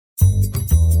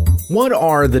What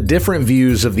are the different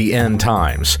views of the end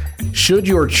times? Should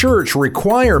your church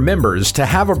require members to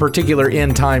have a particular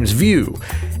end times view?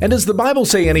 And does the Bible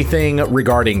say anything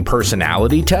regarding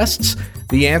personality tests?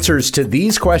 The answers to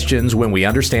these questions when we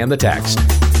understand the text.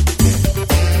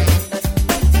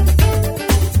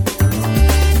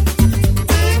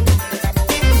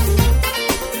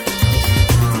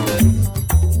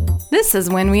 This is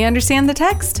When We Understand the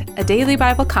Text, a daily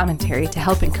Bible commentary to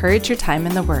help encourage your time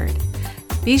in the Word.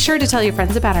 Be sure to tell your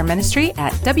friends about our ministry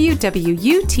at WWUTT.com.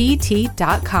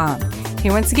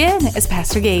 Here once again is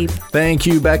Pastor Gabe. Thank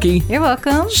you, Becky. You're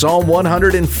welcome. Psalm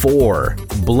 104.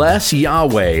 Bless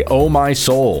Yahweh, O my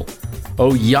soul.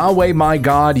 O Yahweh, my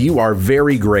God, you are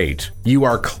very great. You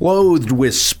are clothed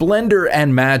with splendor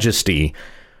and majesty,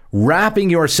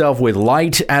 wrapping yourself with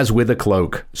light as with a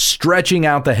cloak, stretching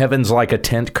out the heavens like a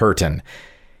tent curtain.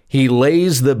 He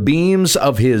lays the beams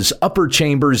of his upper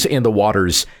chambers in the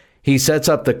waters. He sets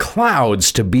up the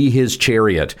clouds to be his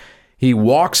chariot. He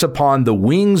walks upon the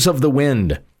wings of the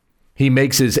wind. He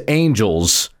makes his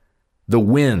angels the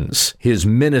winds, his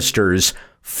ministers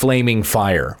flaming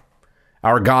fire.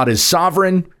 Our God is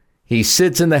sovereign. He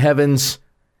sits in the heavens.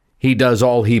 He does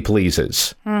all he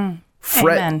pleases.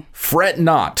 Fret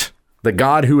not. The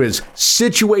God who has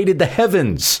situated the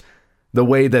heavens the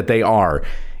way that they are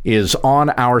is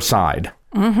on our side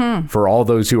for all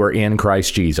those who are in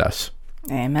Christ Jesus.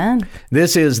 Amen.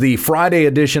 This is the Friday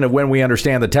edition of When We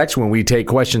Understand the Text, when we take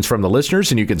questions from the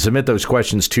listeners, and you can submit those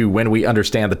questions to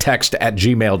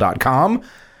whenweunderstandthetext@gmail.com.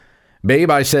 Babe,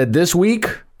 I said this week,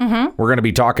 we're going to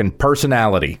be talking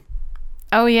personality.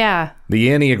 Oh, yeah. The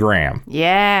Enneagram.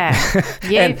 Yeah.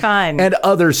 Yay, fun. And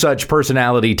other such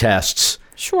personality tests.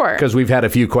 Sure. Because we've had a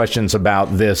few questions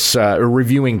about this,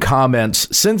 reviewing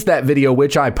comments since that video,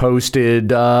 which I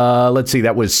posted, let's see,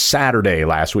 that was Saturday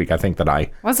last week, I think that I...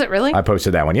 Was it really? I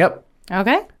posted that one, yep.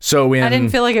 Okay. So I didn't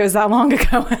feel like it was that long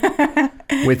ago.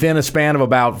 Within a span of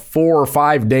about 4 or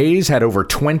 5 days, had over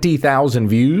 20,000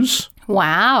 views.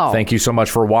 Wow. Thank you so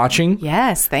much for watching.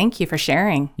 Yes, thank you for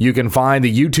sharing. You can find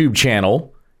the YouTube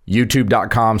channel,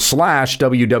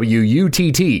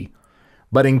 youtube.com/WWUTT.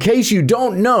 But in case you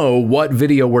don't know what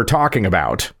video we're talking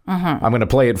about, I'm going to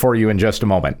play it for you in just a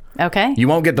moment. Okay. You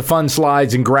won't get the fun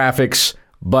slides and graphics,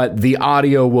 but the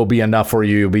audio will be enough for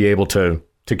you. You'll be able to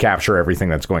capture everything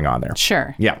that's going on there.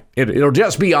 Sure. Yeah. It'll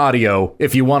just be audio.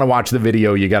 If you want to watch the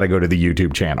video, you got to go to the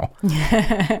YouTube channel.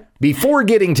 Before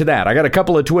getting to that, I got a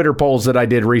couple of Twitter polls that I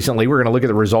did recently. We're going to look at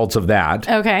the results of that.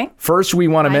 Okay. First, we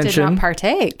want to mention... I did not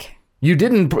partake. You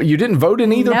didn't vote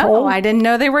in either poll? No, I didn't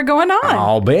know they were going on.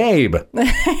 Oh, babe.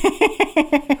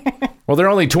 Well, they're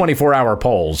only 24-hour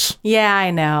polls. Yeah,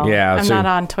 I know. Yeah, I'm not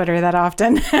on Twitter that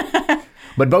often.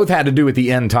 But both had to do with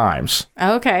the end times.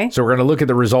 Okay. So we're going to look at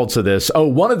the results of this. Oh,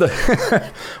 one of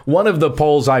the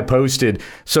polls I posted.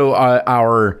 So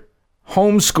our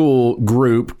homeschool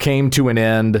group came to an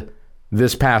end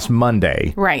this past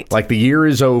Monday. Right. Like the year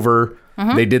is over.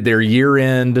 They did their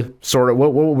year-end sort of,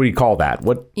 what would we call that?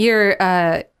 What your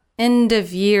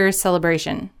end-of-year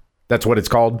celebration. That's what it's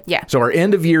called? Yeah. So our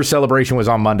end-of-year celebration was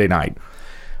on Monday night.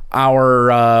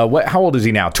 Our, how old is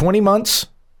he now? 20 months?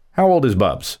 How old is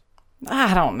Bubs?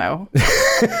 I don't know.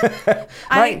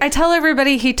 I tell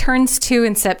everybody he turns 2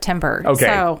 in September. Okay.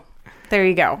 So there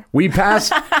you go. We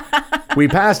passed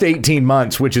 18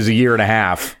 months, which is a year and a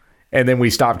half. And then we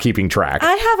stopped keeping track.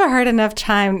 I have a hard enough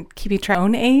time keeping track of my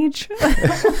own age,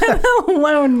 let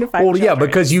alone five Well, yeah, children,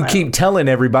 because you keep telling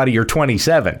everybody you're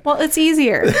 27. Well, it's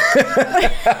easier.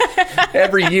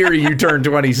 Every year you turn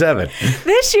 27.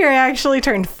 This year I actually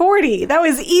turned 40. That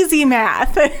was easy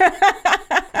math.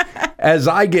 As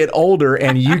I get older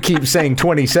and you keep saying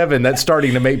 27, that's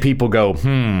starting to make people go,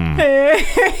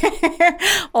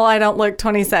 Well, I don't look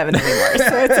 27 anymore,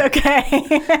 so it's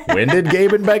okay. When did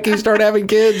Gabe and Becky start having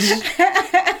kids?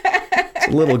 It's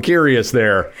a little curious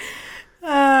there.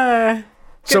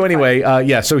 So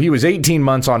anyway, so he was 18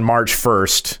 months on March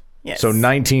 1st. Yes. So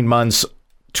 19 months,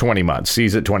 20 months.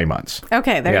 He's at 20 months.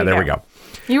 Okay, there we go.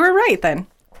 You were right then.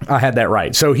 I had that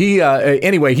right. So he,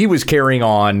 anyway, he was carrying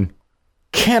on.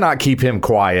 Cannot keep him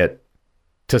quiet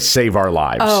to save our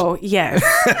lives. Oh, yes.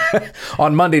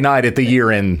 On Monday night at the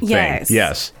year-end yes. thing.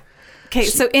 Yes. Okay,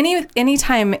 so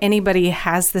anytime anybody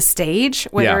has the stage,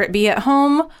 whether it be at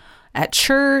home, at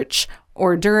church,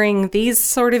 or during these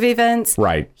sort of events,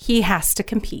 right, he has to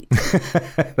compete.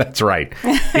 That's right.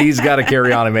 He's got to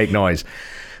carry on and make noise.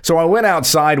 So I went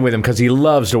outside with him because he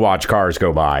loves to watch cars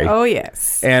go by. Oh,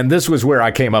 yes. And this was where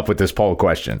I came up with this poll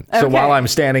question. Okay. So while I'm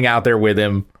standing out there with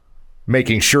him,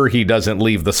 making sure he doesn't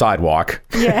leave the sidewalk.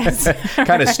 Yes.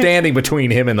 Kind of standing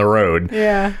between him and the road.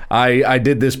 Yeah. I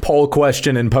did this poll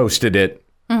question and posted it.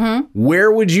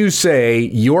 where would you say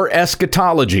your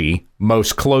eschatology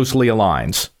most closely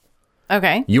aligns?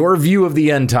 Okay. Your view of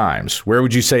the end times, where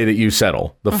would you say that you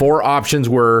settle? The four options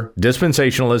were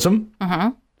dispensationalism,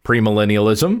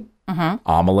 premillennialism,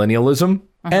 amillennialism,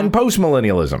 and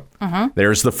postmillennialism.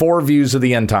 There's the four views of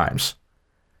the end times.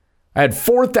 I had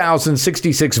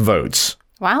 4,066 votes.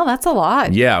 Wow, that's a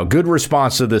lot. Yeah, good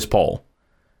response to this poll.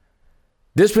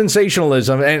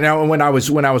 Dispensationalism, and now when I was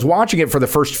watching it for the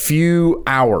first few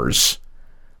hours,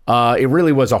 it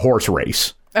really was a horse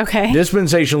race. Okay.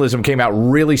 Dispensationalism came out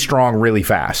really strong, really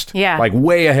fast. Yeah. Like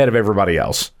way ahead of everybody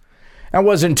else. I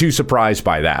wasn't too surprised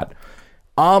by that.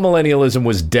 Amillennialism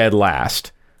was dead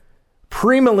last.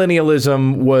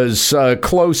 Premillennialism was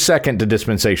close second to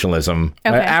dispensationalism.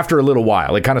 After a little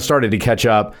while. It kind of started to catch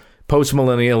up.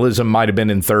 Postmillennialism might have been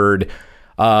in third.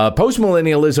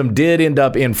 Postmillennialism did end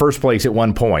up in first place at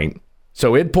one point.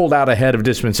 So it pulled out ahead of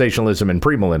dispensationalism and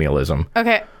premillennialism.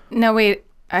 Okay. No, wait.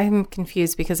 I'm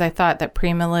confused because I thought that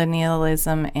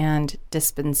premillennialism and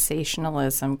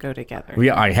dispensationalism go together.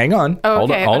 Yeah, hang on. Oh,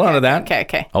 Hold on to that.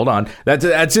 Okay. Hold on.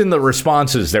 That's in the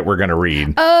responses that we're going to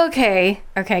read. Okay,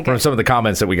 good. From some of the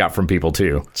comments that we got from people,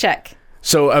 too. Check.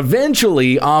 So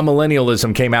eventually,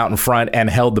 amillennialism came out in front and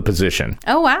held the position.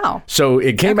 Oh, wow. So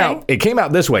it came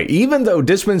out this way. Even though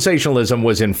dispensationalism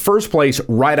was in first place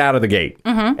right out of the gate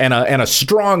and a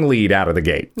strong lead out of the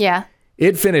gate. Yeah.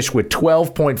 It finished with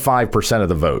 12.5% of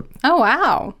the vote. Oh,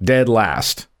 wow. Dead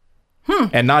last.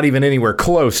 And not even anywhere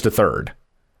close to third.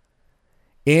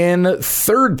 In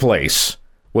third place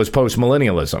was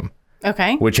postmillennialism.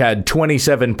 Okay. Which had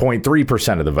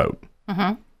 27.3% of the vote.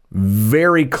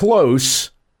 Very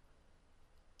close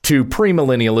to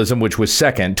premillennialism, which was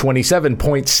second,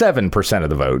 27.7% of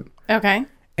the vote. Okay.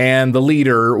 And the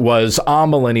leader was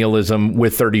amillennialism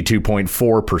with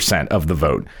 32.4% of the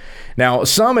vote. Now,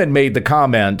 some had made the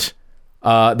comment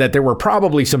that there were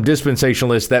probably some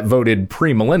dispensationalists that voted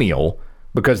premillennial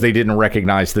because they didn't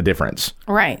recognize the difference.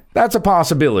 Right. That's a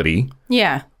possibility.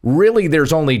 Yeah. Really,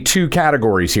 there's only two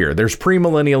categories here. There's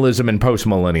premillennialism and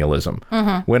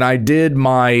postmillennialism. When I did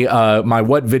my my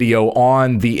WWUTT video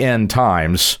on the end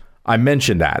times, I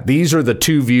mentioned that. These are the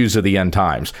two views of the end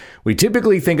times. We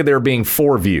typically think of there being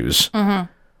four views.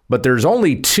 But there's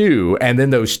only two, and then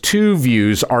those two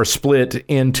views are split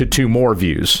into two more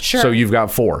views. Sure. So you've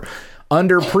got four.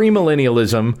 Under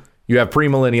premillennialism, you have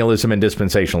premillennialism and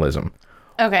dispensationalism.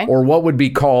 Okay. Or what would be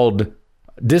called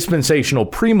dispensational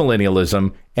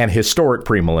premillennialism and historic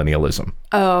premillennialism.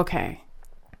 Oh, okay.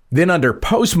 Then under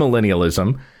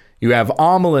postmillennialism, you have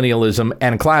amillennialism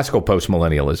and classical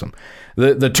postmillennialism.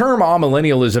 The term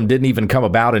amillennialism didn't even come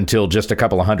about until just a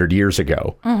couple of hundred years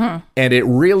ago. And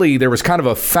there was kind of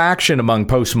a faction among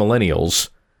postmillennials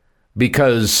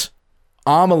because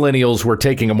amillennials were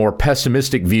taking a more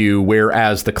pessimistic view,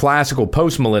 whereas the classical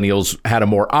postmillennials had a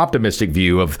more optimistic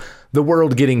view of the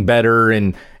world getting better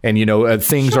and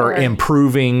things are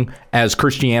improving as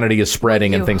Christianity is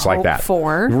spreading and things like that.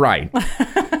 Right.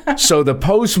 So the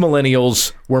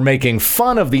postmillennials were making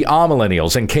fun of the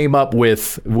amillennials and came up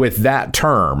with that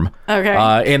term. Okay.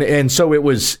 And so it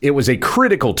was a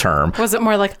critical term. Was it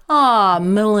more like,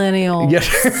 millennial? Yeah.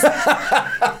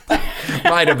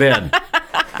 Might have been.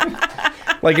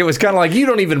 Like it was kind of like you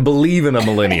don't even believe in a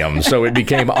millennium, so it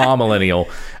became amillennial.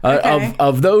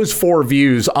 Of those four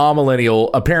views, amillennial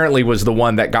apparently was the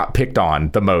one that got picked on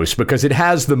the most because it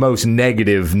has the most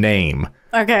negative name.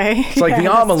 Okay. It's like the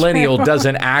amillennial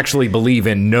doesn't actually believe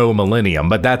in no millennium,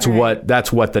 but that's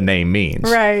what the name means.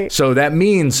 Right. So that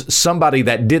means somebody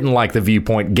that didn't like the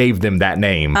viewpoint gave them that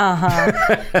name.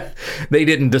 They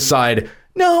didn't decide,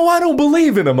 no, I don't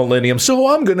believe in a millennium, so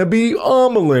I'm going to be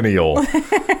amillennial.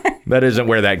 That isn't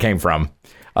where that came from.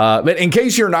 But in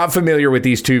case you're not familiar with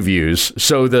these two views,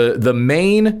 so the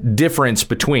main difference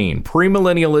between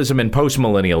premillennialism and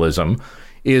postmillennialism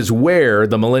is where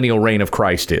the millennial reign of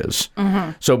Christ is.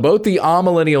 So both the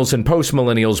amillennials and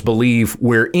postmillennials believe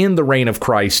we're in the reign of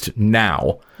Christ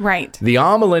now. Right. The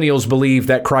amillennials believe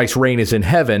that Christ's reign is in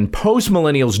heaven.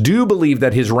 Postmillennials do believe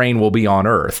that his reign will be on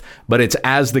earth, but it's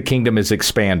as the kingdom is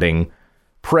expanding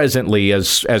presently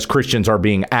as Christians are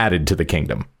being added to the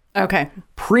kingdom. Okay.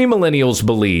 Premillennials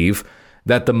believe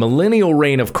that the millennial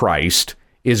reign of Christ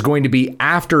is going to be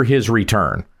after his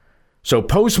return. So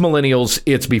postmillennials,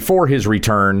 it's before his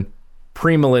return.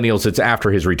 Premillennials, it's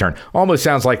after his return. Almost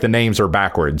sounds like the names are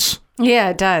backwards.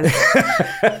 Yeah, it does.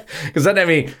 Because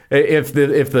if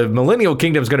the millennial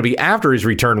kingdom is going to be after his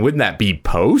return, wouldn't that be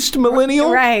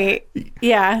post-millennial? Right.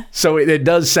 Yeah. So it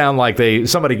does sound like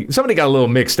somebody got a little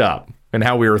mixed up in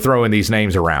how we were throwing these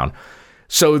names around.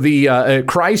 So the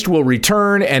Christ will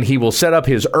return and he will set up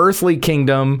his earthly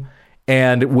kingdom,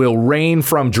 and will reign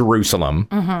from Jerusalem.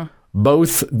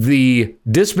 Both the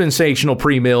dispensational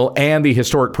premill and the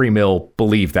historic premill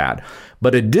believe that.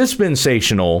 But a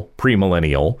dispensational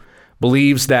premillennial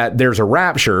believes that there's a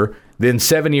rapture, then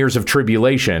 7 years of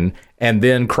tribulation, and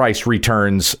then Christ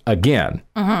returns again.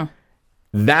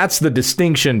 That's the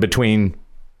distinction between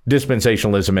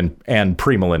dispensationalism and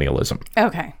premillennialism.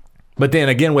 Okay. But then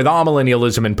again, with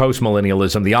amillennialism and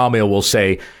postmillennialism, the amill will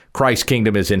say Christ's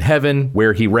kingdom is in heaven,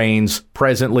 where he reigns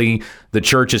presently. The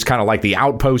church is kind of like the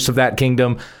outpost of that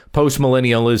kingdom.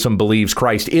 Postmillennialism believes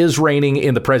Christ is reigning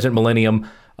in the present millennium,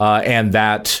 and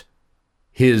that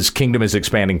his kingdom is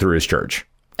expanding through his church.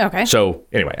 Okay. So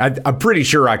anyway, I'm pretty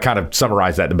sure I kind of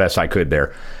summarized that the best I could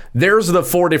there. There's the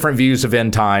 4 different views of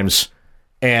end times.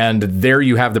 And there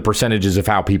you have the percentages of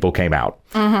how people came out.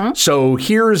 So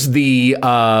here's the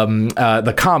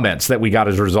comments that we got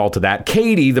as a result of that.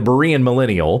 Katie, the Berean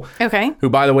millennial, who,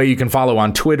 by the way, you can follow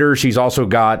on Twitter. She's also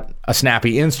got a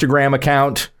snappy Instagram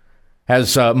account,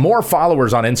 has more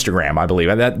followers on Instagram, I believe.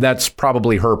 That's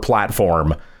probably her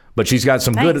platform. But she's got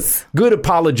some good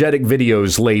apologetic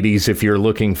videos, ladies, if you're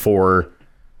looking for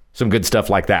some good stuff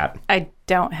like that. I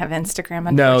don't have Instagram,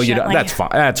 unfortunately. No, you don't. That's fine.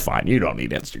 That's fine. You don't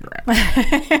need Instagram.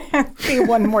 Be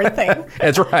one more thing.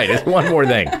 That's right. It's one more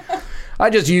thing. I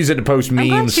just use it to post memes.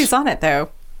 I'm glad she's on it, though.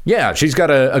 Yeah, she's got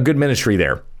a good ministry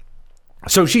there.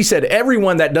 So she said,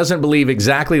 everyone that doesn't believe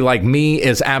exactly like me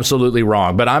is absolutely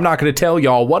wrong. But I'm not going to tell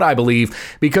y'all what I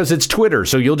believe because it's Twitter.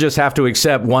 So you'll just have to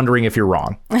accept wondering if you're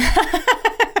wrong.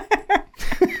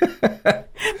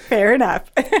 Fair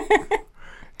enough.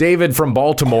 David from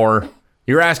Baltimore,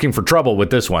 you're asking for trouble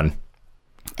with this one.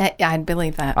 I'd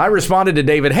believe that. I responded to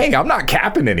David, hey, I'm not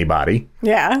capping anybody.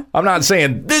 Yeah. I'm not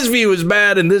saying this view is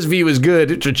bad and this view is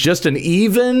good. It's just an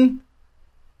even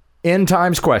end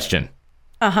times question.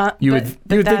 But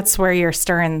that's where you're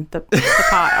stirring the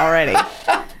pot already.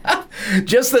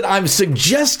 Just that I'm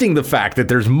suggesting the fact that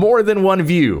there's more than one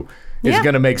view is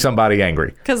going to make somebody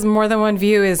angry. Because more than one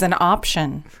view is an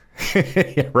option.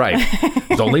 Yeah, right.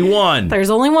 There's only one. There's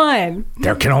only one.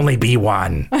 There can only be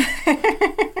one.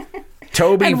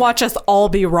 Toby. And watch us all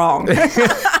be wrong.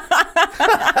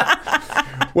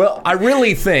 Well, I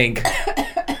really think,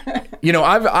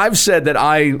 I've said that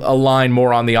I align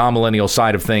more on the amillennial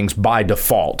side of things by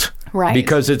default. Right.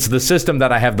 Because it's the system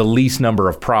that I have the least number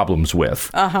of problems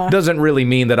with. Doesn't really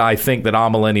mean that I think that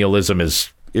amillennialism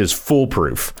is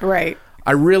foolproof. Right.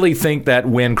 I really think that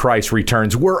when Christ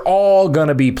returns, we're all going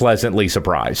to be pleasantly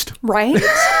surprised. Right?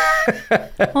 Well,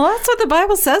 that's what the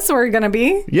Bible says we're going to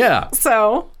be. Yeah.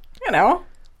 So,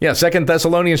 Yeah, 2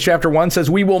 Thessalonians chapter 1 says,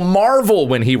 we will marvel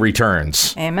when he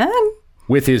returns. Amen.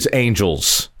 With his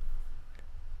angels.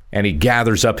 And he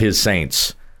gathers up his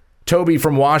saints. Toby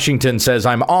from Washington says,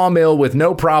 I'm amill with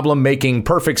no problem making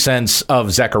perfect sense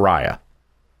of Zechariah.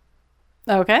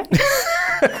 Okay.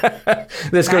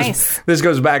 This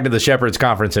goes back to the Shepherds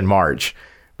Conference in March,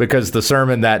 because the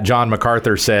sermon that John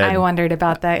MacArthur said. I wondered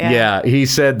about that. Yeah, he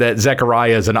said that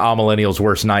Zechariah is an amillennial's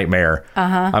worst nightmare.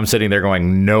 I'm sitting there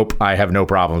going, nope, I have no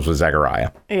problems with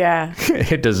Zechariah. Yeah.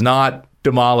 It does not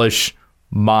demolish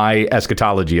my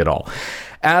eschatology at all.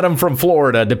 Adam from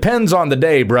Florida, depends on the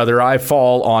day, brother. I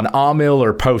fall on amill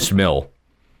or post-mill.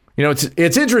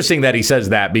 It's interesting that he says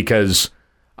that, because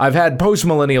I've had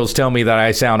post-millennials tell me that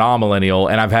I sound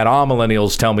amillennial, and I've had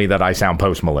amillennials tell me that I sound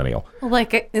post-millennial.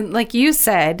 Like you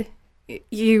said,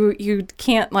 you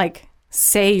can't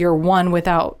say you're one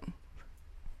without.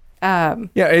 Yeah,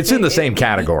 it's in the same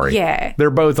category. Yeah, they're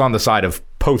both on the side of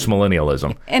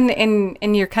post-millennialism,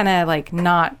 and you're kind of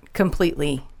not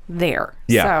completely there.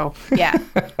 Yeah. So yeah,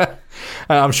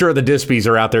 I'm sure the Dispies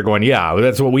are out there going, yeah,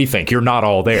 that's what we think. You're not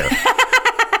all there.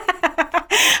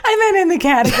 I meant in the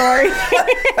category.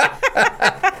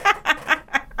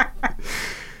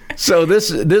 So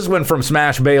this one from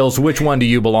Smash Bales, which one do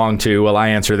you belong to? Well, I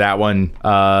answer that one.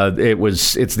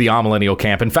 It's the amillennial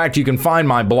camp. In fact, you can find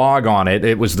my blog on it.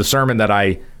 It was the sermon that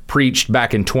I preached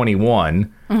back in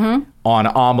 21 on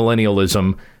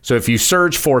amillennialism. So if you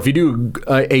do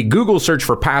a Google search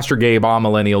for Pastor Gabe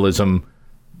amillennialism,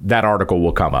 that article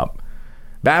will come up.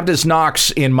 Baptist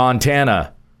Knox in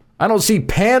Montana. I don't see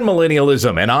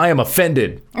panmillennialism, and I am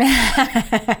offended.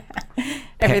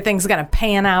 Everything's going to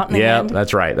pan out in the end. Yeah,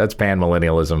 that's right. That's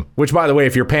panmillennialism. Which, by the way,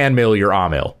 if you're pan-mill, you're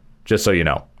amill. Just so you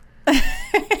know.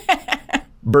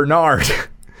 Bernard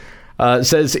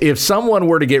says, if someone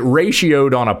were to get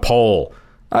ratioed on a poll,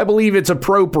 I believe it's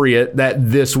appropriate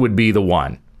that this would be the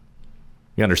one.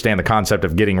 You understand the concept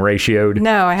of getting ratioed?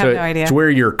 No, I have no idea. It's where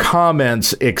your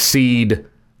comments exceed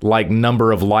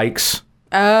number of likes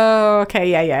Oh, okay.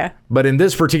 Yeah. But in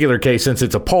this particular case, since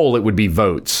it's a poll, it would be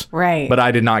votes. Right. But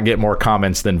I did not get more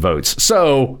comments than votes.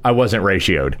 So I wasn't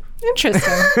ratioed.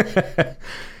 Interesting.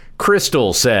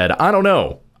 Crystal said, I don't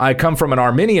know. I come from an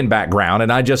Arminian background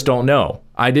and I just don't know.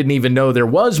 I didn't even know there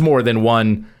was more than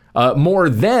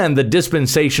the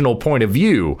dispensational point of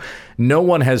view. No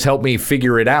one has helped me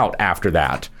figure it out after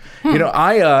that. You know,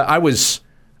 I was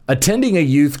attending a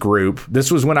youth group.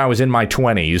 This was when I was in my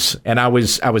 20s, and I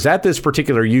was at this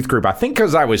particular youth group, I think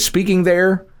because I was speaking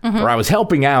there or I was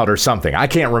helping out or something. I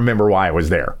can't remember why I was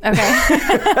there.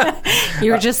 Okay.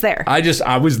 You were just there.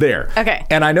 I was there. Okay.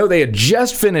 And I know they had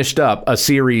just finished up a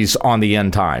series on the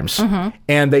end times.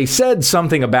 And they said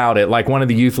something about it, like one of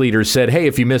the youth leaders said, hey,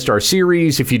 if you missed our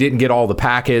series, if you didn't get all the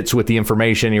packets with the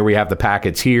information, here we have the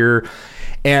packets here.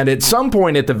 And at some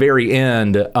point at the very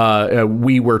end,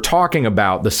 we were talking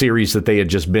about the series that they had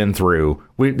just been through.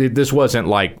 This wasn't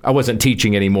like I wasn't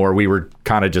teaching anymore. We were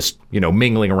kind of just,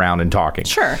 mingling around and talking.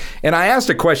 Sure. And I asked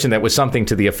a question that was something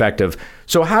to the effect of,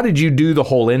 so how did you do the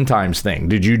whole end times thing?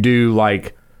 Did you do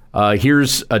like,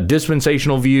 here's a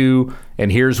dispensational view,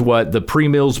 and here's what the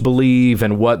pre-mills believe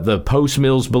and what the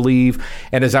post-mills believe?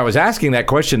 And as I was asking that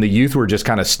question, the youth were just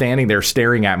kind of standing there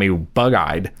staring at me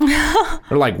bug-eyed.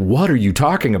 They're like, what are you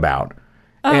talking about?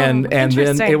 Oh, and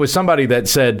then it was somebody that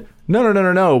said,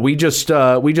 no. We just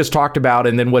talked about,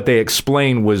 and then what they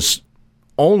explained was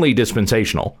only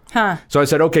dispensational. So I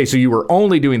said, okay, so you were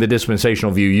only doing the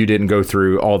dispensational view. You didn't go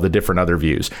through all the different other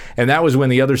views. And that was when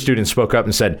the other students spoke up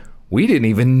and said, we didn't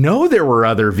even know there were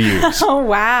other views. Oh,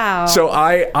 wow. So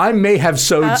I may have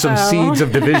sowed some seeds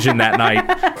of division that night.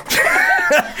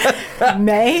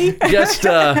 May?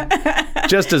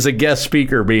 Just as a guest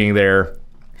speaker being there.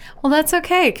 Well, that's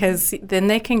okay, because then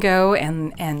they can go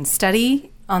and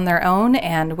study on their own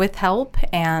and with help,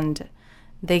 and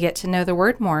they get to know the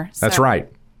word more. So that's right.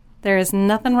 There is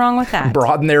nothing wrong with that.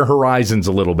 Broaden their horizons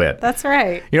a little bit. That's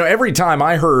right. Every time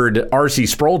I heard R.C.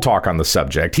 Sproul talk on the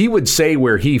subject, he would say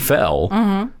where he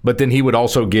fell, but then he would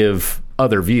also give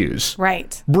other views.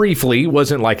 Right. Briefly,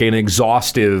 wasn't like an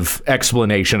exhaustive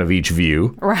explanation of each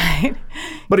view. Right.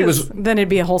 But it was... Then it'd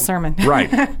be a whole sermon. Right.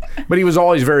 But he was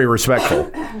always very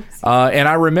respectful. And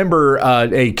I remember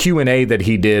a Q&A that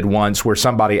he did once where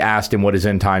somebody asked him what his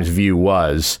end times view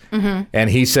was.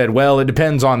 And he said, well, it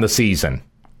depends on the season.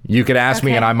 You could ask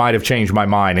me and I might have changed my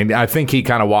mind. And I think he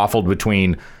kind of waffled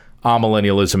between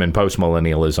amillennialism and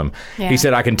postmillennialism. Yeah. He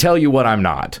said, I can tell you what I'm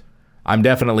not. I'm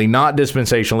definitely not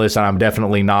dispensationalist, and I'm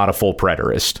definitely not a full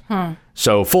preterist.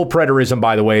 So full preterism,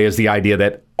 by the way, is the idea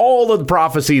that all of the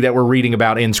prophecy that we're reading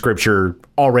about in Scripture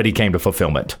already came to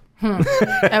fulfillment.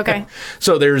 Okay.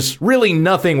 So there's really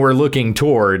nothing we're looking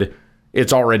toward.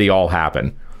 It's already all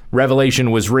happened. Revelation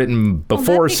was written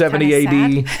before 70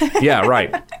 AD. Yeah,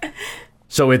 right.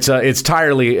 So it's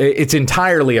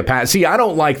entirely a past. See, I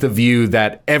don't like the view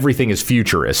that everything is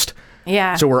futurist.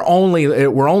 Yeah. So we're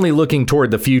only looking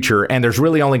toward the future, and there's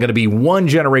really only going to be one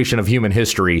generation of human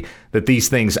history that these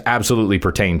things absolutely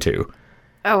pertain to.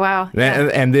 Oh, wow. Yeah.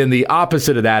 And then the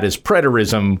opposite of that is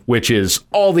preterism, which is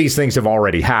all these things have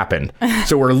already happened.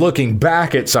 So we're looking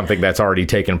back at something that's already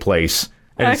taken place.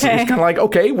 And it's kind of like,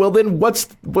 okay, well then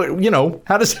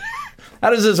how does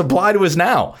this apply to us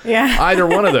now? Yeah. Either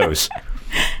one of those.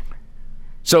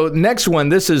 So next one,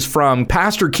 this is from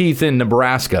Pastor Keith in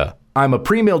Nebraska. I'm a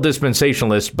premill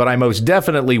dispensationalist, but I most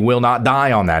definitely will not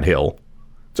die on that hill.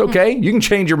 It's okay. You can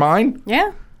change your mind.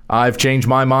 Yeah. I've changed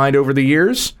my mind over the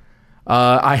years.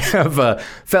 I have a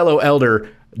fellow elder,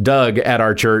 Doug, at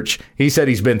our church. He said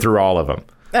he's been through all of them.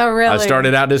 Oh, really? I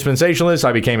started out dispensationalist.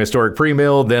 I became historic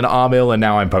premill, then amill, and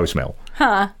now I'm postmill.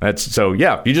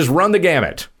 You just run the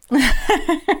gamut.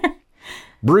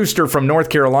 Brewster from North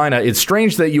Carolina, it's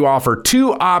strange that you offer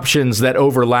two options that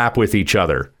overlap with each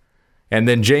other. And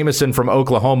then Jameson from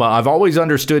Oklahoma, I've always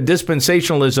understood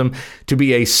dispensationalism to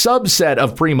be a subset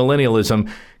of premillennialism,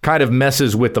 kind of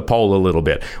messes with the poll a little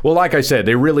bit. Well, like I said,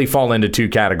 they really fall into two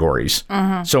categories.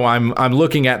 So I'm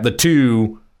looking at the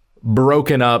two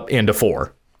broken up into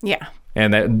four. Yeah.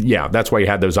 And that's why you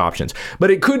had those options.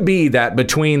 But it could be that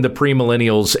between the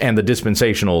premillennials and the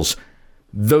dispensationals,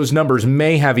 those numbers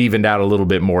may have evened out a little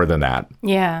bit more than that.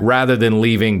 Yeah. Rather than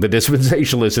leaving the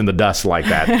dispensationalists in the dust like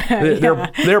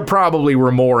that. There probably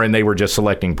were more, and they were just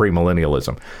selecting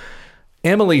premillennialism.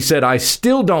 Emily said, I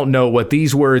still don't know what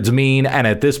these words mean, and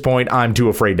at this point, I'm too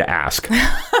afraid to ask.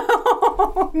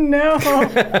 Oh, no.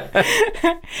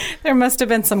 There must have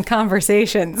been some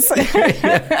conversations.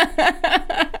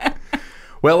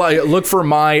 Well, I look for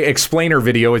my explainer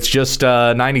video. It's just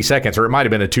 90 seconds, or it might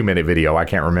have been a 2-minute video. I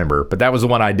can't remember. But that was the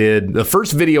one I did. The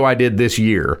first video I did this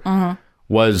year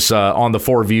was on the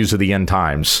 4 views of the end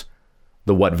times,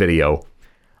 the WWUTT video.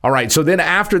 All right, so then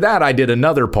after that, I did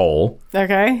another poll.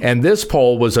 Okay. And this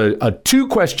poll was a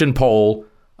 2-question poll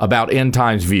about end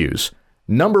times views.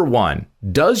 Number 1,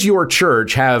 does your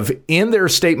church have in their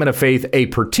statement of faith a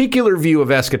particular view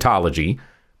of eschatology,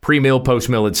 pre-mill,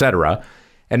 post-mill, etc.?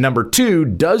 And number 2,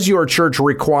 does your church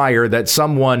require that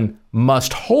someone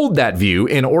must hold that view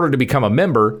in order to become a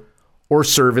member or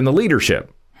serve in the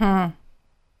leadership?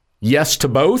 Yes to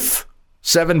both,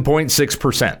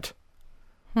 7.6%.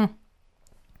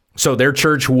 So their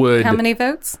church would... How many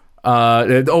votes?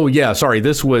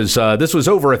 This was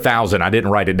over 1,000. I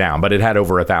didn't write it down, but it had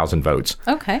over 1,000 votes.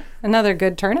 Okay. Another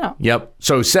good turnout. Yep.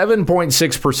 So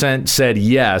 7.6% said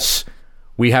yes,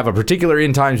 we have a particular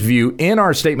end times view in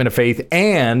our statement of faith,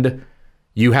 and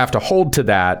you have to hold to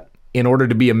that in order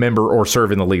to be a member or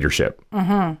serve in the leadership.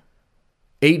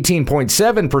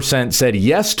 18.7% said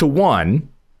yes to 1.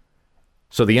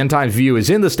 So the end times view is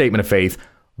in the statement of faith,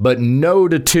 but no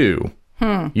to 2.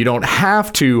 You don't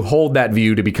have to hold that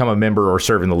view to become a member or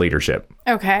serve in the leadership.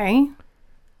 Okay.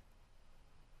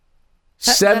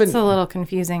 That's a little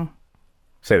confusing.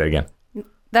 Say that again.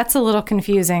 That's a little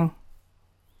confusing.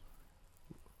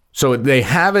 So they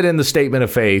have it in the statement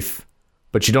of faith,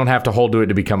 but you don't have to hold to it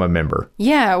to become a member.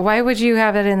 Yeah. Why would you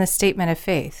have it in the statement of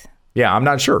faith? Yeah, I'm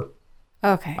not sure.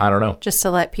 Okay. I don't know. Just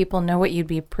to let people know what you'd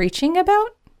be preaching about?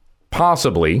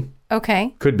 Possibly.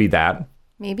 Okay. Could be that.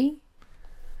 Maybe.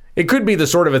 It could be the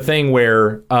sort of a thing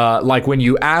where, like when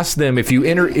you ask them, if you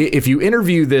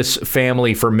interview this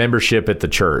family for membership at the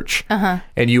church,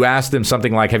 and you ask them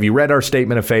something like, have you read our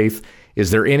statement of faith? Is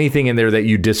there anything in there that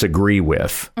you disagree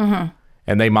with?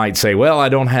 And they might say, well, I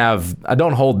don't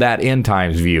hold that end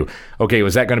times view. Okay,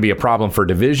 was that going to be a problem for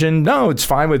division? No, it's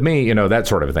fine with me. You know, that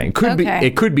sort of a thing.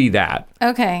 It could be that.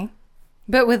 Okay.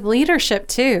 But with leadership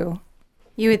too,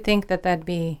 you would think that that'd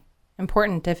be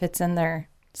important if it's in their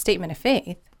statement of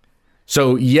faith.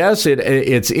 So yes,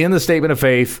 it's in the statement of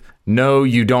faith. No,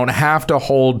 you don't have to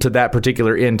hold to that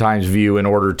particular end times view in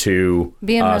order to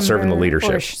serve in the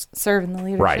leadership. Or serve in the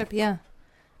leadership, right. Yeah.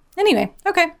 Anyway,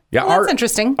 okay. Yeah, well, that's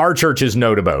interesting. Our church is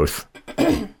no to both.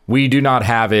 We do not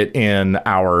have it in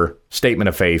our statement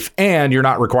of faith, and you're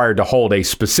not required to hold a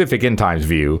specific end times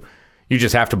view. You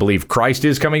just have to believe Christ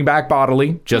is coming back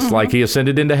bodily, just like he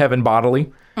ascended into heaven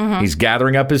bodily. He's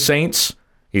gathering up his saints.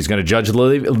 He's going to judge the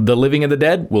living and the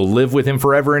dead. We'll live with him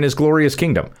forever in his glorious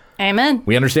kingdom. Amen.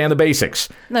 We understand the basics.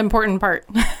 The important part.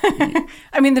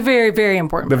 I mean, the very, very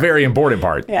important part. The very important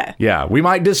part. Yeah. Yeah. We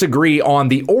might disagree on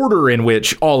the order in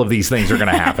which all of these things are going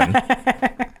to happen.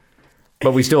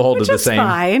 But we still hold to the same.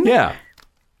 Fine. Yeah.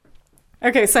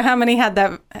 Okay. So how many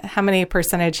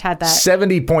percentage had that?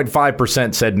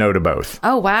 70.5% said no to both.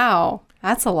 Oh, wow.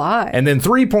 That's a lot. And then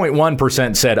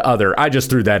 3.1% said other. I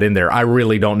just threw that in there. I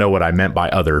really don't know what I meant by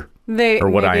other. Or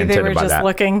what I intended by that. They were just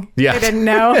looking. Yeah. They didn't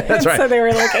know. That's right. So they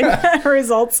were looking at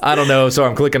results. I don't know. So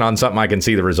I'm clicking on something I can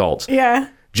see the results. Yeah.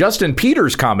 Justin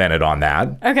Peters commented on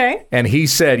that. Okay. And he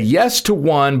said yes to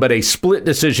 1, but a split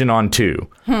decision on 2.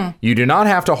 You do not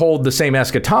have to hold the same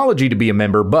eschatology to be a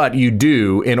member, but you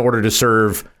do in order to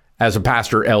serve as a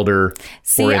pastor, elder,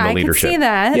 or in the leadership. I can see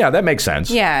that. Yeah, that makes sense.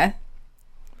 Yeah.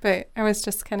 But I was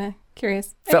just kind of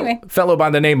curious. Anyway. Fellow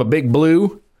by the name of Big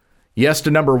Blue, yes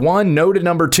to number 1, no to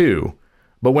number 2.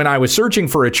 But when I was searching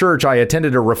for a church, I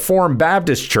attended a Reformed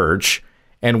Baptist church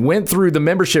and went through the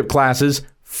membership classes,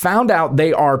 found out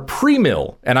they are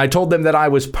pre-mill. And I told them that I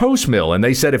was post-mill. And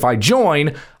they said, if I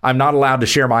join, I'm not allowed to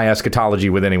share my eschatology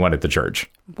with anyone at the church.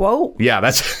 Whoa. Yeah,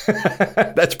 that's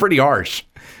that's pretty harsh.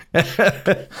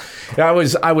 I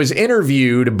was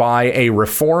interviewed by a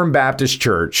Reformed Baptist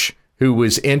church who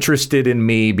was interested in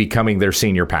me becoming their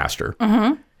senior pastor.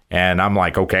 And I'm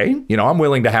like, okay, I'm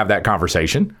willing to have that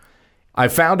conversation. I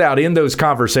found out in those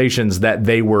conversations that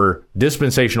they were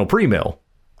dispensational pre-mill,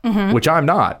 which I'm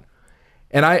not.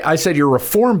 And I said, you're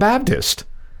Reformed Baptist.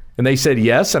 And they said,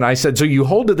 yes. And I said, so you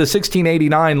hold to the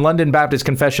 1689 London Baptist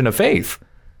Confession of Faith?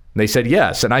 And they said,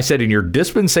 yes. And I said, and you're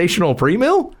dispensational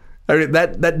pre-mill?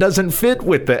 That doesn't fit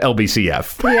with the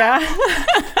LBCF. Yeah.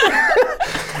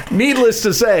 Needless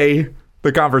to say,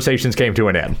 the conversations came to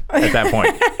an end at that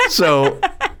point. So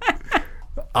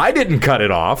I didn't cut it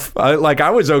off. I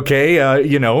was okay.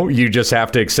 You just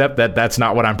have to accept that that's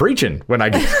not what I'm preaching when I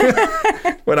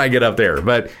get up there.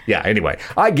 But yeah, anyway,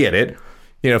 I get it.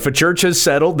 If a church has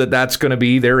settled that that's going to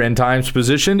be their end times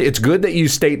position, it's good that you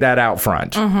state that out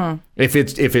front. If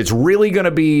it's really going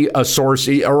to be a source,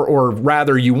 or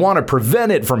rather you want to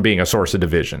prevent it from being a source of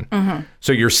division.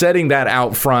 So you're setting that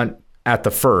out front at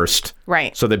the first,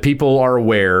 right? So that people are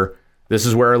aware this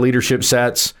is where our leadership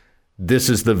sets. this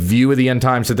is the view of the end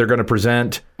times that they're going to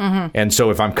present. And so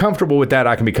if I'm comfortable with that,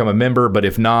 I can become a member. But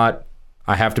if not,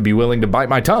 I have to be willing to bite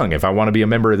my tongue if I want to be a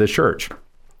member of this church,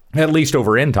 at least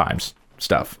over end times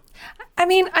stuff. I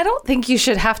mean, I don't think you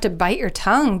should have to bite your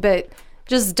tongue, but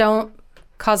just don't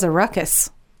cause a ruckus,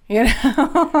 you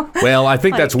know? Well, I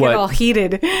think that's what get all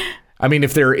heated. I mean,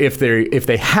 if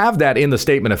they have that in the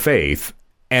statement of faith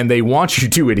and they want you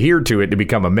to adhere to it to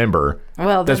become a member,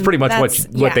 well, that's pretty much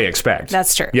what they expect.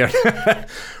 That's true. Yeah.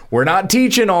 We're not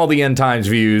teaching all the end times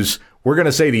views. We're going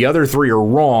to say the other three are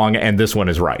wrong and this one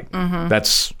is right.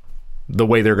 That's the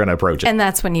way they're going to approach it. And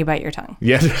that's when you bite your tongue.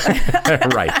 Yes.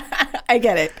 Right. I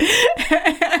get it.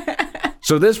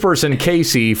 So this person,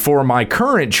 Casey, for my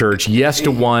current church, yes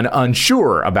to one,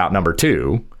 unsure about number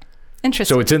 2.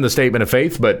 Interesting. So it's in the statement of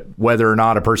faith, but whether or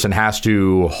not a person has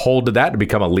to hold to that to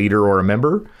become a leader or a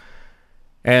member.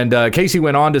 And Casey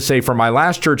went on to say, for my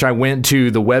last church, I went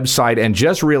to the website and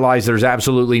just realized there's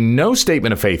absolutely no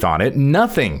statement of faith on it,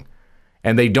 nothing.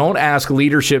 And they don't ask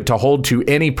leadership to hold to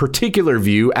any particular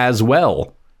view as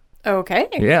well. Okay.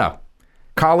 Yeah.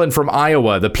 Colin from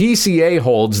Iowa, the PCA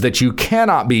holds that you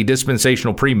cannot be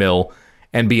dispensational premill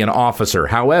and be an officer.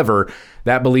 However,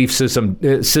 that belief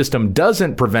system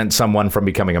doesn't prevent someone from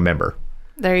becoming a member.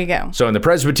 There you go. So in the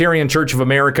Presbyterian Church of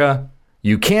America,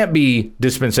 you can't be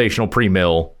dispensational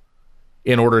premill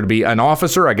in order to be an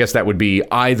officer. I guess that would be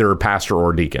either pastor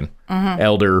or deacon,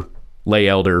 elder, lay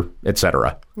elder,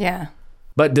 etc. Yeah.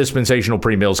 But dispensational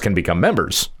premills can become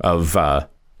members of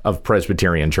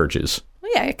Presbyterian churches. Well,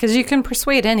 yeah, because you can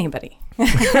persuade anybody.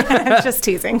 Just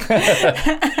teasing.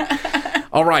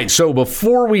 All right, so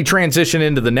before we transition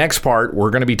into the next part,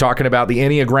 we're going to be talking about the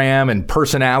Enneagram and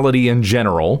personality in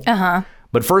general.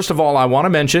 But first of all, I want to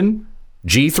mention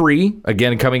G3,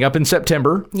 again, coming up in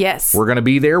September. Yes. We're going to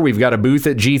be there. We've got a booth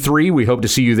at G3. We hope to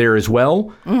see you there as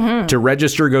well. To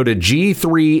register, go to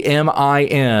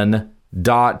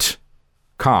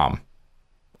g3min.com.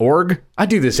 Org. I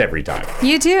do this every time.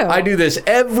 You do. I do this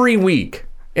every week.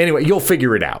 Anyway, you'll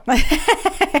figure it out.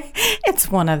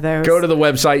 It's one of those. Go to the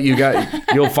website.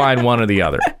 You'll find one or the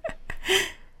other.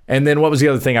 And then what was the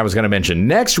other thing I was going to mention?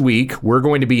 Next week, we're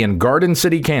going to be in Garden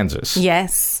City, Kansas.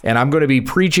 Yes. And I'm going to be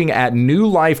preaching at New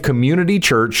Life Community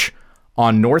Church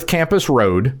on North Campus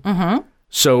Road.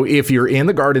 So if you're in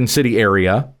the Garden City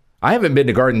area, I haven't been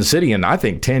to Garden City in, I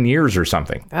think, 10 years or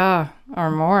something. Oh,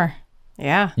 or more.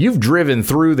 Yeah. You've driven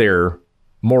through there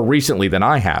more recently than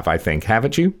I have, I think,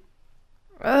 haven't you?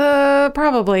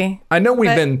 Probably. I know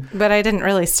but I didn't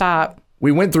really stop.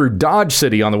 We went through Dodge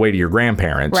City on the way to your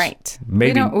grandparents. Right.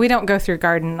 Maybe we don't go through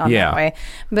Garden on that way.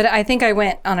 But I think I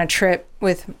went on a trip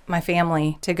with my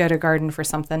family to go to Garden for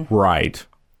something. Right.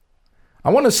 I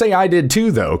want to say I did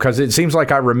too, though, because it seems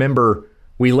like I remember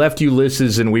we left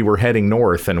Ulysses and we were heading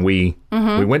north and we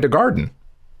went to Garden.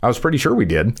 I was pretty sure we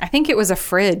did. I think it was a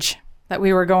fridge that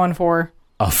we were going for.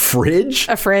 A fridge?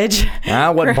 A fridge.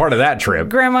 I wasn't part of that trip.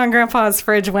 Grandma and Grandpa's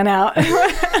fridge went out.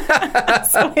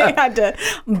 So we had to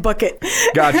book it.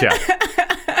 Gotcha.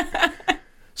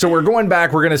 So we're going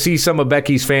back. We're going to see some of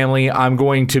Becky's family. I'm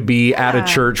going to be at a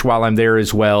church while I'm there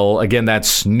as well. Again,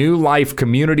 that's New Life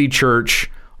Community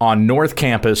Church on North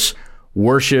Campus.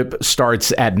 Worship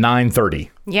starts at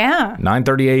 9:30. Yeah.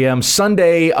 9:30 a.m.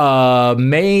 Sunday,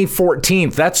 May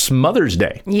 14th. That's Mother's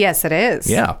Day. Yes, it is.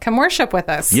 Yeah. Come worship with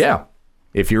us. Yeah.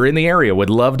 If you're in the area, would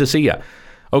love to see you.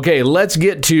 Okay, let's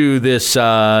get to this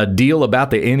deal about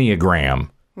the Enneagram.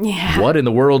 Yeah. What in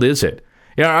the world is it?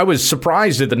 You know, I was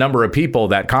surprised at the number of people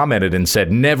that commented and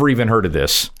said, never even heard of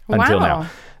this until now.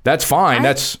 That's fine.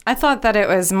 I thought that it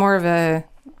was more of a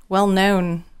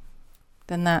well-known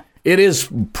than that. It is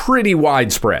pretty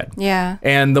widespread. Yeah.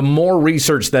 And the more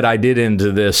research that I did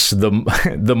into this,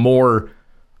 the more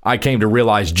I came to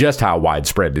realize just how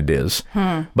widespread it is.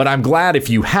 But I'm glad if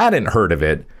you hadn't heard of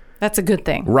it. That's a good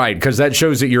thing. Right, because that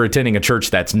shows that you're attending a church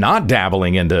that's not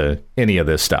dabbling into any of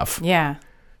this stuff. Yeah.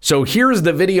 So here's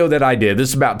the video that I did. This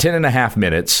is about 10 and a half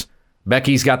minutes.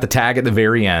 Becky's got the tag at the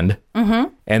very end.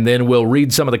 And then we'll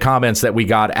read some of the comments that we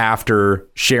got after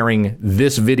sharing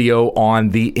this video on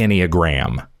the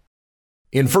Enneagram.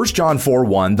 In 1 John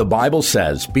 4:1, the Bible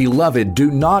says, "Beloved,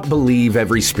 do not believe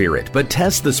every spirit, but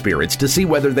test the spirits to see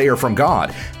whether they are from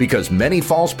God, because many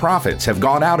false prophets have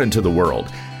gone out into the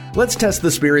world." Let's test the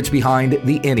spirits behind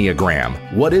the Enneagram.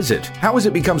 What is it? How has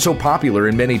it become so popular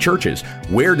in many churches?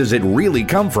 Where does it really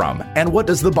come from? And what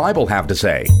does the Bible have to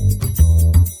say?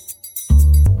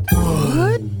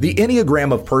 The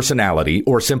Enneagram of personality,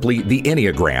 or simply the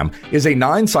Enneagram, is a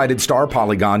 9-sided star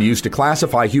polygon used to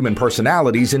classify human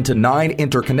personalities into 9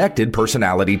 interconnected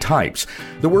personality types.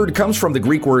 The word comes from the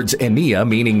Greek words ennea,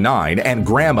 meaning 9, and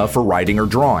gramma for writing or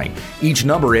drawing. Each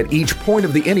number at each point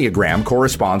of the Enneagram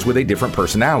corresponds with a different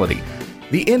personality.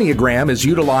 The Enneagram is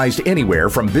utilized anywhere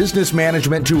from business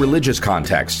management to religious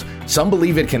contexts. Some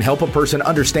believe it can help a person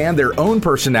understand their own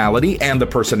personality and the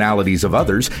personalities of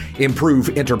others, improve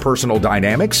interpersonal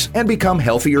dynamics, and become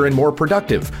healthier and more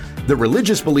productive. The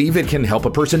religious believe it can help a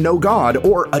person know God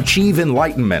or achieve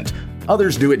enlightenment.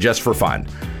 Others do it just for fun.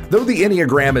 Though the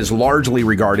Enneagram is largely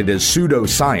regarded as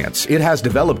pseudoscience, it has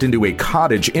developed into a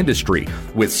cottage industry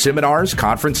with seminars,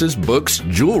 conferences, books,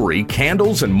 jewelry,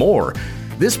 candles, and more.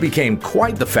 This became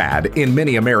quite the fad in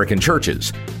many American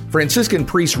churches. Franciscan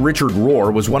priest Richard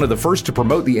Rohr was one of the first to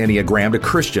promote the Enneagram to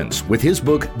Christians with his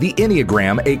book, The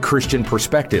Enneagram, A Christian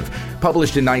Perspective,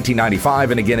 published in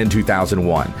 1995 and again in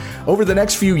 2001. Over the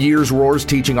next few years, Rohr's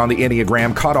teaching on the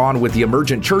Enneagram caught on with the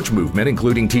emergent church movement,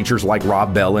 including teachers like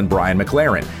Rob Bell and Brian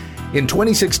McLaren. In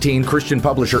 2016, Christian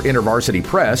publisher InterVarsity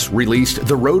Press released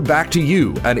The Road Back to You,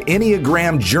 an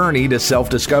Enneagram Journey to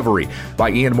Self-Discovery by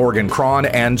Ian Morgan Cron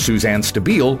and Suzanne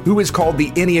Stabile, who is called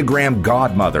the Enneagram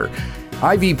Godmother.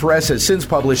 IV Press has since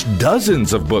published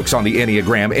dozens of books on the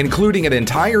Enneagram, including an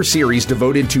entire series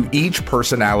devoted to each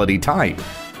personality type.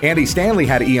 Andy Stanley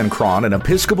had Ian Cron, an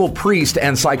Episcopal priest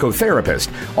and psychotherapist,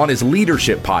 on his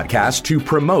leadership podcast to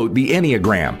promote the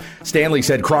Enneagram. Stanley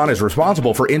said Cron is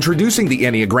responsible for introducing the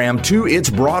Enneagram to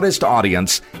its broadest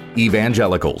audience,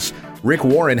 evangelicals. Rick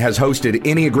Warren has hosted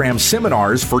Enneagram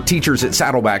seminars for teachers at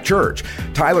Saddleback Church.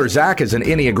 Tyler Zach is an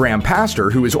Enneagram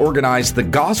pastor who has organized the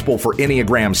Gospel for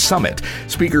Enneagram Summit.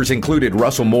 Speakers included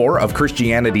Russell Moore of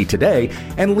Christianity Today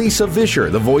and Lisa Vischer,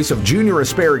 the voice of Junior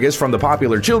Asparagus from the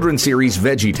popular children's series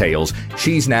Veggie Tales.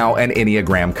 She's now an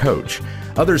Enneagram coach.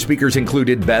 Other speakers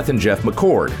included Beth and Jeff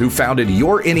McCord, who founded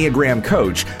Your Enneagram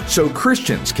Coach, so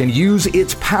Christians can use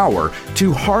its power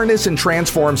to harness and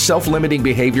transform self-limiting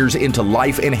behaviors into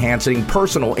life-enhancing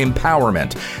personal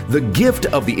empowerment. The gift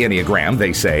of the Enneagram,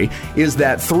 they say, is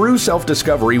that through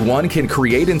self-discovery, one can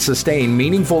create and sustain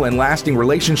meaningful and lasting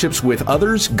relationships with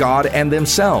others, God, and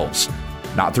themselves.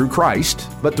 Not through Christ,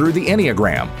 but through the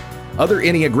Enneagram. Other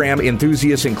Enneagram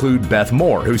enthusiasts include Beth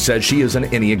Moore, who says she is an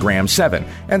Enneagram 7,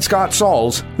 and Scott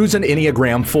Sauls, who's an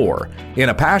Enneagram 4. In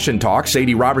a passion talk,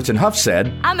 Sadie Robertson Huff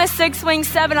said, I'm a 6-wing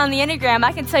 7 on the Enneagram.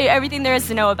 I can tell you everything there is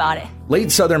to know about it. Late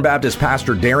Southern Baptist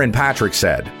pastor Darren Patrick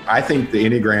said, I think the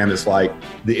Enneagram is like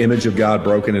the image of God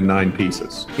broken in 9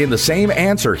 pieces. In the same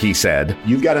answer, he said,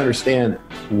 You've got to understand,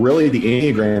 really the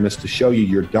Enneagram is to show you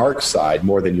your dark side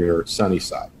more than your sunny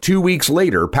side. 2 weeks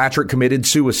later, Patrick committed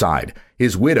suicide.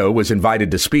 His widow was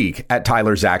invited to speak at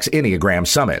Tyler Zach's Enneagram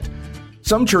Summit.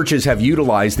 Some churches have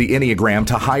utilized the Enneagram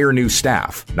to hire new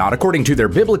staff, not according to their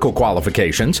biblical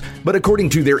qualifications, but according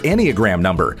to their Enneagram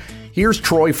number. Here's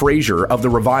Troy Frazier of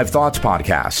the Revive Thoughts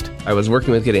podcast. I was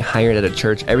working with getting hired at a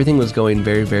church. Everything was going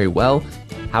very, very well.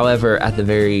 However, at the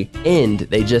very end,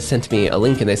 they just sent me a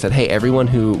link and they said, hey, everyone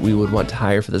who we would want to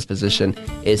hire for this position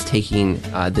is taking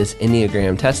this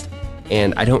Enneagram test.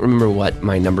 And I don't remember what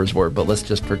my numbers were, but let's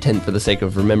just pretend for the sake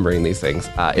of remembering these things.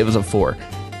 It was a 4.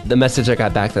 The message I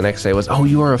got back the next day was, oh,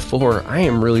 you are a 4. I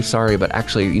am really sorry, but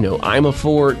actually, I'm a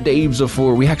 4. Dave's a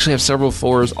 4. We actually have several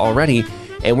 4s already,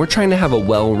 and we're trying to have a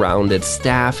well-rounded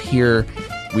staff here.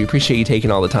 We appreciate you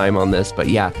taking all the time on this, but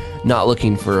yeah, not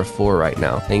looking for a 4 right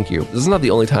now. Thank you. This is not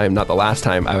the only time, not the last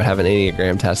time I would have an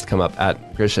Enneagram test come up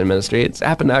at Christian ministry. It's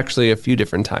happened actually a few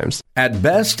different times. At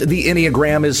best, the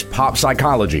Enneagram is pop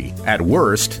psychology. At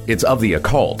worst, it's of the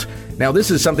occult. Now,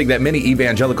 this is something that many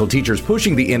evangelical teachers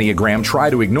pushing the Enneagram try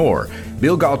to ignore.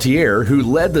 Bill Gaultier, who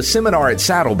led the seminar at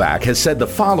Saddleback, has said the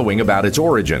following about its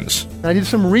origins. I did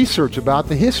some research about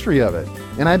the history of it,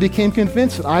 and I became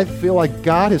convinced that I feel like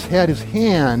God has had his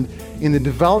hand in the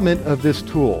development of this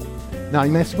tool. Now,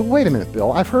 you may say, but wait a minute,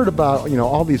 Bill. I've heard about,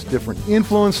 all these different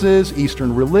influences,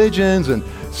 Eastern religions and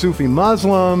Sufi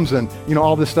Muslims and,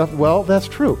 all this stuff. Well, that's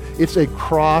true. It's a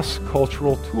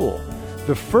cross-cultural tool.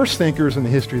 The first thinkers in the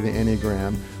history of the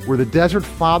Enneagram were the Desert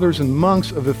Fathers and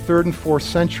monks of the 3rd and 4th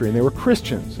century, and they were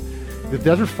Christians. The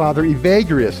Desert Father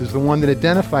Evagrius is the one that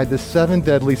identified the 7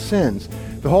 deadly sins.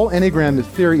 The whole Enneagram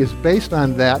theory is based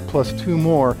on that plus 2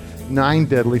 more 9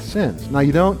 deadly sins. Now,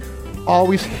 you don't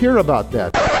always hear about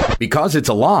that. Because it's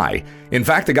a lie. In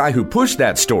fact, the guy who pushed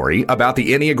that story about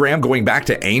the Enneagram going back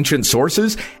to ancient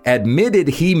sources admitted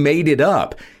he made it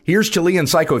up. Here's Chilean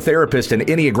psychotherapist and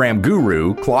Enneagram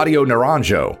guru, Claudio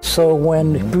Naranjo. So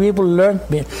when people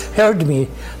heard me,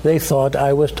 they thought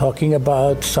I was talking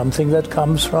about something that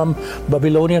comes from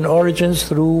Babylonian origins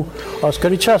through Oscar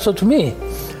Ichazo to me.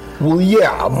 Well,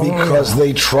 yeah, because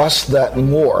they trust that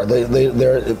more.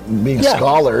 They're being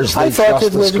scholars. They I thought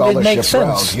trust the scholarship it makes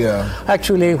sense. route. Yeah.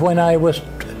 Actually, when I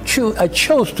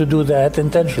chose to do that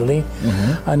intentionally,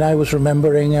 and I was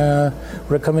remembering a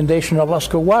recommendation of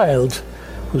Oscar Wilde,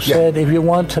 who said, if you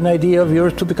want an idea of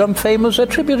yours to become famous,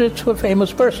 attribute it to a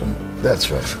famous person. That's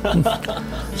right.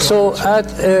 So at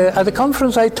the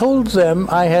conference, I told them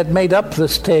I had made up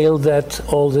this tale that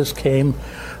all this came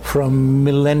from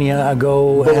millennia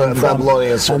ago, and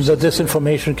that this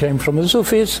information came from the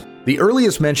Sufis. The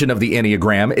earliest mention of the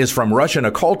Enneagram is from Russian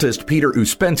occultist Peter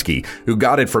Uspensky, who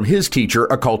got it from his teacher,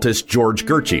 occultist George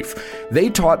Gurdjieff.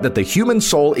 They taught that the human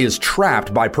soul is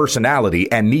trapped by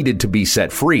personality and needed to be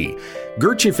set free.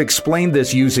 Gurdjieff explained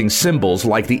this using symbols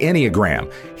like the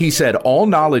Enneagram. He said all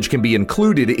knowledge can be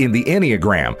included in the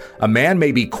Enneagram. A man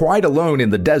may be quite alone in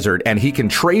the desert and he can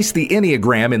trace the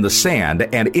Enneagram in the sand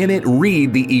and in it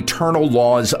read the eternal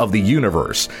laws of the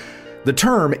universe. The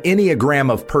term Enneagram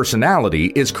of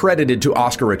personality is credited to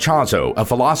Oscar Ichazo, a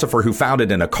philosopher who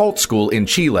founded an occult school in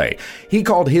Chile. He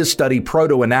called his study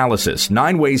proto-analysis,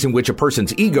 9 ways in which a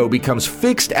person's ego becomes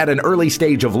fixed at an early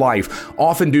stage of life,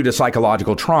 often due to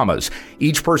psychological traumas.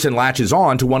 Each person latches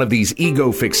on to one of these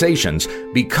ego fixations,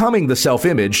 becoming the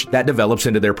self-image that develops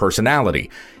into their personality.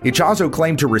 Ichazo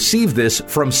claimed to receive this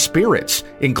from spirits,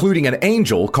 including an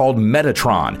angel called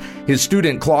Metatron. His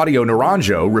student Claudio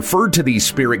Naranjo referred to these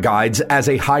spirit guides as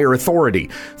a higher authority,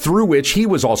 through which he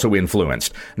was also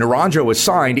influenced. Naranjo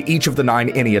assigned each of the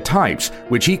 9 Ennea types,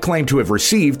 which he claimed to have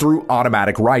received through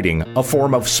automatic writing, a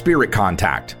form of spirit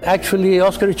contact. Actually,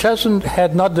 Oscar Ichazo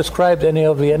had not described any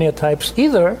of the Ennea types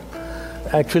either.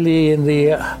 Actually, in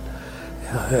the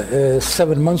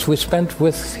 7 months we spent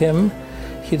with him,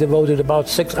 he devoted about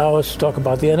 6 hours to talk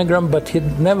about the Enneagram, but he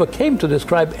never came to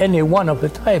describe any one of the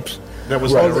types. That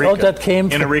was all that came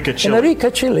from Enneagram, Chile.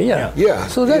 Enneagram, Chile, yeah.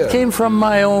 So that came from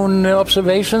my own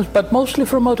observations, but mostly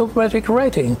from automatic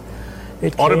writing.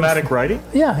 Automatic writing?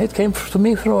 Yeah, it came to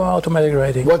me through automatic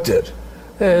writing. What did?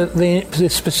 The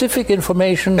specific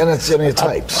information and it's Ennea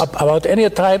types. About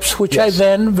Ennea types, which I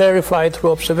then verified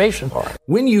through observation.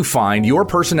 When you find your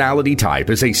personality type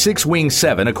is a 6-wing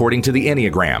 7 according to the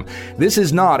Enneagram, this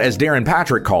is not, as Darren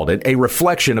Patrick called it, a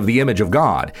reflection of the image of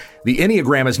God. The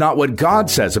Enneagram is not what God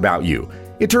says about you.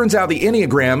 It turns out the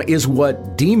Enneagram is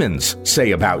what demons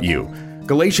say about you.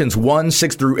 Galatians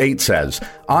 1:6-8 says,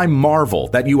 I marvel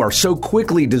that you are so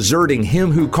quickly deserting him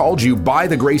who called you by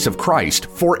the grace of Christ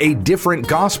for a different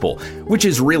gospel, which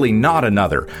is really not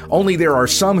another. Only there are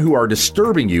some who are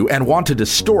disturbing you and want to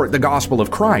distort the gospel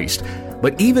of Christ.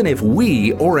 But even if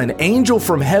we or an angel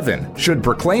from heaven should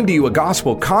proclaim to you a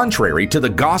gospel contrary to the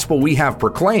gospel we have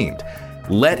proclaimed,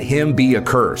 let him be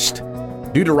accursed.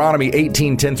 Deuteronomy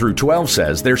 18:10-12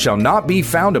 says, There shall not be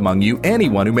found among you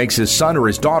anyone who makes his son or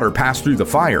his daughter pass through the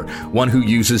fire, one who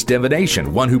uses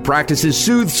divination, one who practices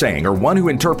soothsaying, or one who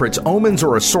interprets omens,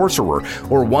 or a sorcerer,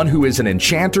 or one who is an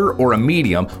enchanter, or a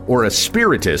medium, or a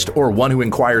spiritist, or one who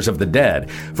inquires of the dead.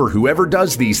 For whoever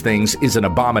does these things is an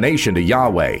abomination to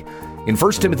Yahweh. In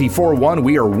 1 Timothy 4:1,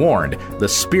 we are warned. The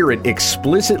Spirit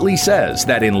explicitly says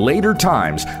that in later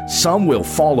times, some will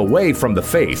fall away from the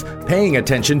faith, paying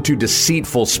attention to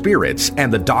deceitful spirits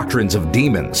and the doctrines of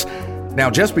demons.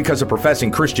 Now, just because a professing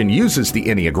Christian uses the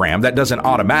Enneagram, that doesn't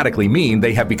automatically mean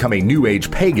they have become a New Age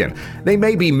pagan. They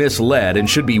may be misled and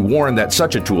should be warned that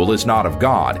such a tool is not of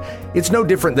God. It's no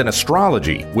different than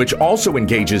astrology, which also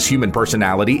engages human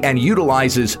personality and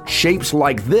utilizes shapes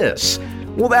like this.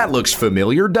 Well, that looks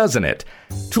familiar, doesn't it?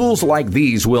 Tools like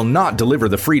these will not deliver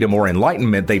the freedom or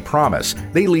enlightenment they promise.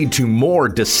 They lead to more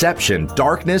deception,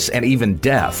 darkness, and even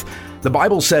death. The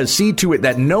Bible says, see to it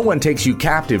that no one takes you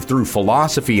captive through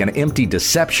philosophy and empty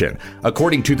deception,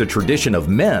 according to the tradition of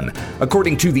men,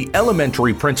 according to the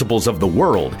elementary principles of the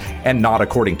world, and not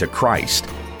according to Christ.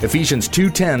 Ephesians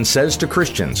 2:10 says to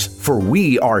Christians, For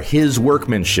we are his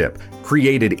workmanship,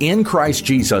 created in Christ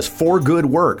Jesus for good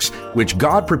works, which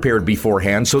God prepared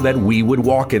beforehand so that we would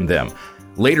walk in them.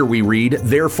 Later we read,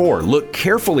 Therefore, look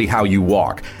carefully how you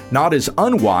walk, not as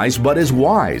unwise, but as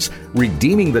wise,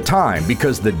 redeeming the time,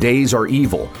 because the days are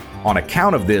evil. On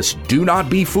account of this, do not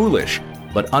be foolish,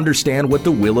 but understand what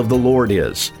the will of the Lord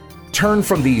is. Turn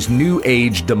from these new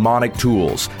age demonic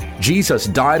tools. Jesus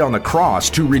died on the cross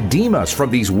to redeem us from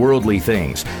these worldly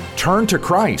things. Turn to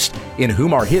Christ, in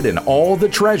whom are hidden all the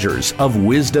treasures of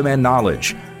wisdom and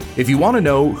knowledge. If you want to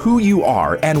know who you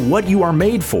are and what you are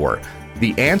made for,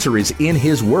 the answer is in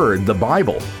His Word, the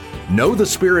Bible. Know the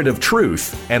spirit of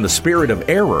truth and the spirit of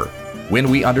error when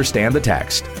we understand the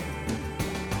text.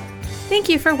 Thank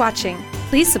you for watching.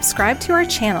 Please subscribe to our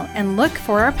channel and look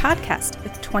for our podcast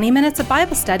with 20 minutes of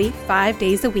Bible study 5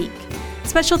 days a week.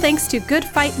 Special thanks to Good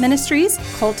Fight Ministries,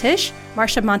 Cultish,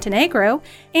 Marcia Montenegro,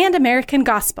 and American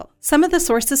Gospel, some of the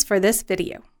sources for this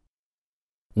video.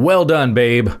 Well done,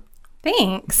 babe.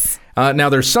 Thanks. Now,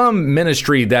 there's some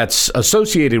ministry that's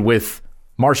associated with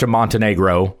Marcia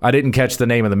Montenegro. I didn't catch the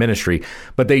name of the ministry,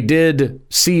 but they did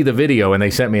see the video and they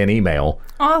sent me an email.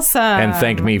 Awesome. And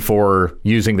thanked me for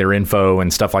using their info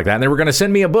and stuff like that. And they were going to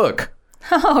send me a book.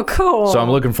 Oh, cool. So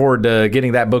I'm looking forward to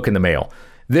getting that book in the mail.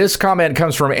 This comment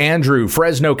comes from Andrew,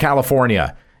 Fresno,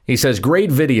 California. He says,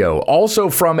 great video. Also,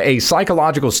 from a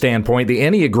psychological standpoint, the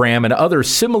Enneagram and other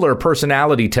similar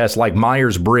personality tests like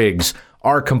Myers-Briggs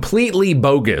are completely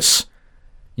bogus.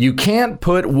 You can't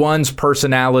put one's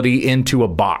personality into a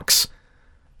box.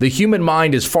 The human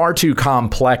mind is far too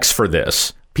complex for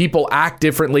this. People act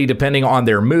differently depending on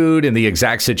their mood and the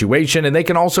exact situation, and they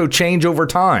can also change over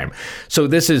time. So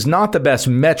this is not the best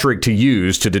metric to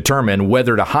use to determine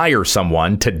whether to hire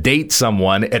someone, to date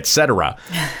someone, etc.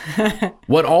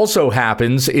 What also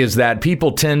happens is that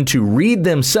people tend to read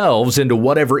themselves into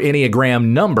whatever Enneagram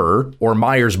number or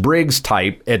Myers-Briggs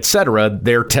type, etc.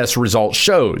 their test result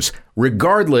shows,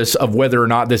 regardless of whether or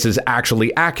not this is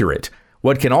actually accurate.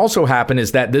 What can also happen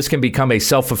is that this can become a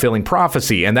self-fulfilling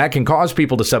prophecy, and that can cause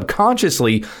people to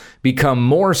subconsciously become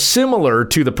more similar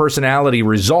to the personality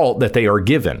result that they are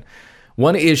given.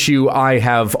 One issue I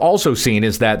have also seen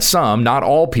is that some, not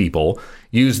all people,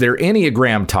 use their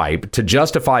Enneagram type to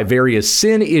justify various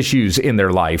sin issues in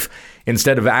their life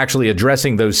instead of actually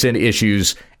addressing those sin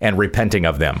issues and repenting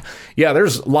of them. Yeah,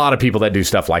 there's a lot of people that do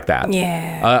stuff like that.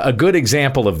 Yeah. A good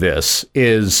example of this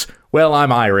is, well,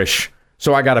 I'm Irish,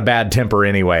 so I got a bad temper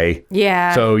anyway.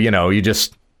 Yeah. So, you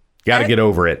just got to get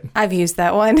over it. I've used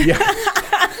that one. Yeah.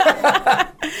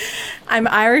 I'm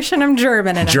Irish and I'm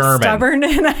German and I'm stubborn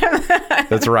and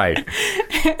That's right.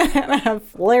 And I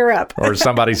flare up. Or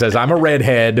somebody says, I'm a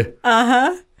redhead.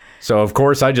 Uh-huh. So, of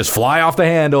course, I just fly off the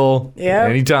handle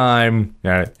anytime.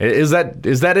 Is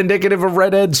that indicative of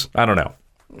redheads? I don't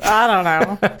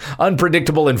know.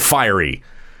 Unpredictable and fiery.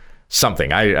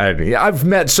 Something. I've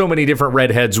met so many different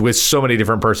redheads with so many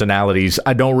different personalities.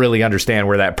 I don't really understand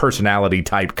where that personality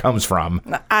type comes from.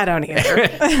 I don't either.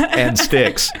 And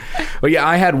sticks. But yeah,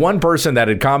 I had one person that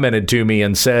had commented to me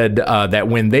and said that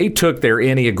when they took their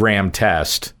Enneagram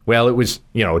test, well, it was,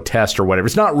 a test or whatever.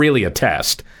 It's not really a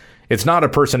test. It's not a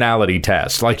personality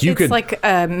test. It's like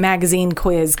a magazine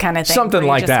quiz kind of thing. Something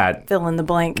like that. Fill in the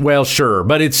blank. Well, sure.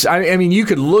 But it's, you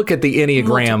could look at the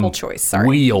Enneagram multiple choice,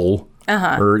 wheel.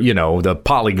 Or, the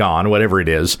polygon, whatever it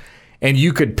is. And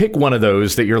you could pick one of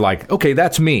those that you're like, okay,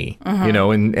 that's me,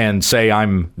 and say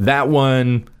I'm that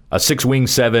one, a 6-wing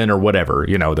 7 or whatever.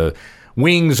 The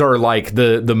wings are like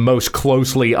the most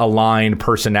closely aligned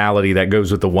personality that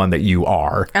goes with the one that you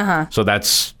are. So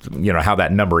that's, how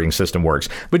that numbering system works.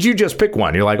 But you just pick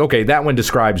one. You're like, okay, that one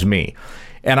describes me.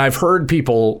 And I've heard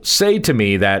people say to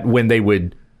me that when they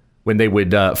would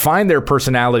find their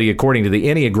personality according to the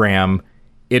Enneagram,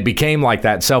 it became like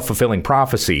that self-fulfilling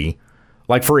prophecy.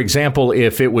 Like, for example,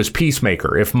 if it was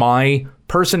peacemaker, if my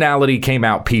personality came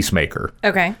out peacemaker,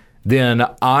 then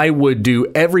I would do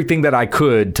everything that I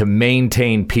could to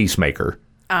maintain peacemaker.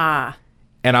 And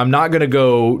I'm not going to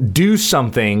go do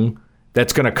something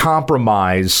that's going to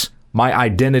compromise my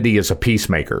identity as a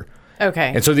peacemaker.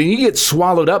 And so then you get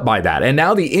swallowed up by that. And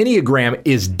now the Enneagram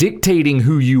is dictating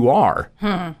who you are.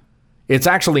 It's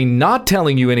actually not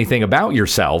telling you anything about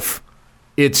yourself.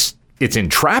 It's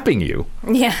entrapping you.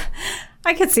 Yeah,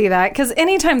 I could see that because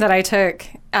anytime that I took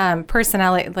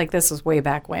personality, like this was way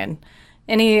back when,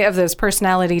 any of those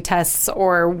personality tests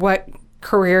or what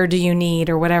career do you need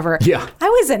or whatever. Yeah. I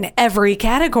was in every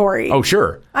category. Oh,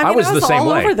 sure. I mean, was the same all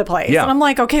way. over the place. Yeah. And I'm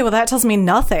like, okay, well, that tells me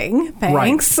nothing.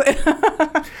 Thanks.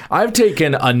 Right. I've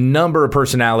taken a number of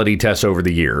personality tests over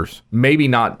the years. Maybe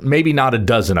not a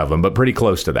dozen of them, but pretty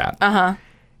close to that.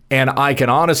 And I can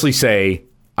honestly say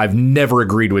I've never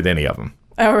agreed with any of them.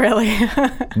 Oh, really?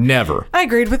 Never. I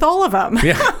agreed with all of them.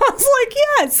 Yeah. I was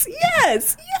like,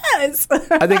 yes.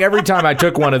 I think every time I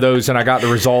took one of those and I got the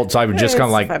results, I would just kind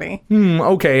of like, funny.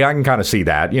 Okay, I can kind of see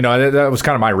that. That was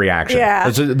kind of my reaction. Yeah.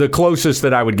 It's the closest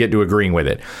that I would get to agreeing with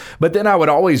it. But then I would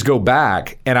always go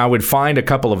back and I would find a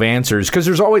couple of answers, because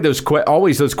there's always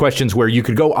those questions where you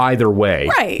could go either way.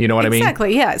 Right. You know what I mean?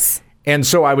 Exactly, yes. And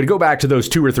so I would go back to those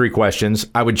 2 or 3 questions.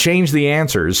 I would change the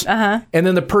answers. And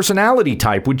then the personality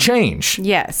type would change.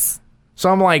 Yes. So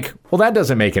I'm like, well, that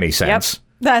doesn't make any sense. Yep.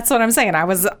 That's what I'm saying. I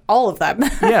was all of them.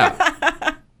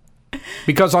 Yeah.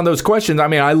 Because on those questions, I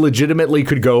mean, I legitimately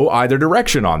could go either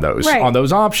direction on those, on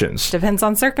those options. Depends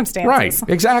on circumstances. Right,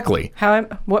 exactly.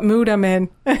 What mood I'm in.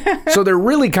 So they're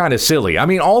really kind of silly. I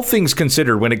mean, all things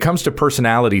considered, when it comes to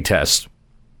personality tests,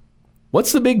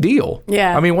 what's the big deal?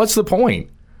 Yeah. I mean, what's the point?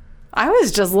 I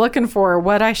was just looking for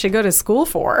what I should go to school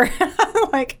for.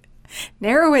 Like,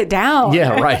 narrow it down.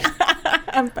 Yeah, right.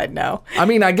 But no. I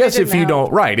mean, I guess if you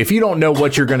don't know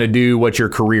what you're going to do, what your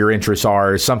career interests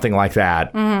are, something like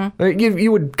that,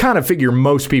 you would kind of figure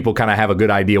most people kind of have a good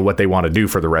idea what they want to do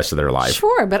for the rest of their life.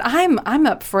 Sure, but I'm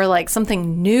up for like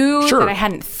something new that I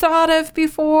hadn't thought of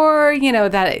before,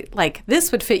 that like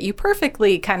this would fit you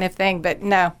perfectly kind of thing, but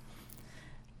no.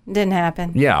 Didn't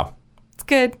happen. Yeah. It's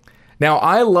good. Now,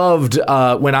 I loved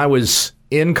when I was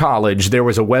in college, there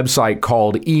was a website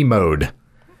called eMode.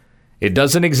 It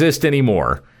doesn't exist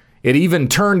anymore. It even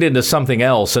turned into something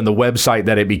else, and the website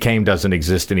that it became doesn't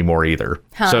exist anymore either.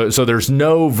 So there's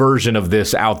no version of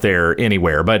this out there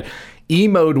anywhere. But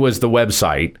eMode was the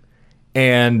website,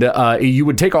 and you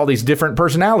would take all these different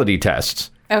personality tests.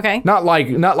 Okay. Not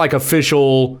like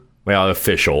official. Well,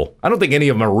 official. I don't think any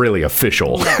of them are really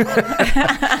official.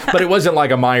 But it wasn't like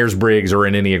a Myers-Briggs or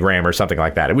an Enneagram or something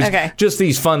like that. It was just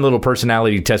these fun little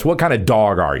personality tests. What kind of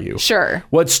dog are you? Sure.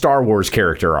 What Star Wars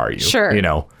character are you? Sure.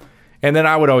 And then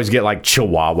I would always get like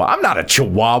Chihuahua. I'm not a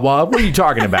Chihuahua. What are you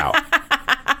talking about?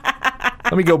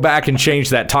 Let me go back and change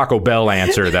that Taco Bell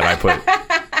answer that I put.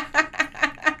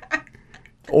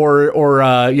 Or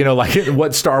like,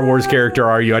 what Star Wars character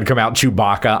are you? I'd come out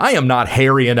Chewbacca. I am not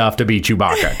hairy enough to be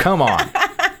Chewbacca. Come on.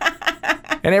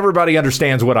 And everybody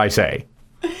understands what I say.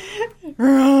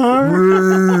 I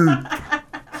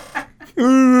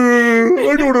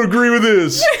don't agree with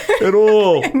this at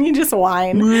all. And you just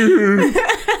whine.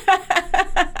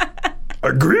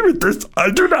 Agree with this? I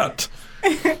do not.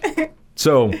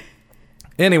 So...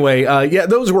 Anyway,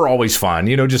 those were always fun,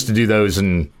 just to do those,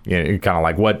 and kind of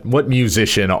like, what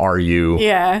musician are you?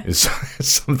 Yeah. Is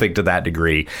something to that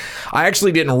degree. I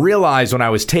actually didn't realize when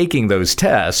I was taking those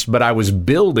tests, but I was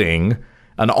building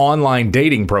an online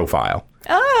dating profile.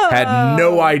 Oh. Had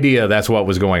no idea that's what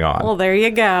was going on. Well, there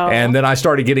you go. And then I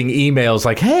started getting emails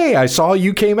like, hey, I saw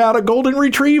you came out a golden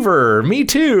retriever. Me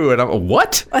too. And I'm like,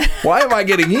 what? Why am I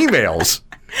getting emails?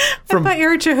 I thought you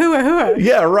were Chihuahua.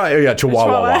 Yeah, right. Yeah,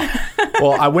 Chihuahua.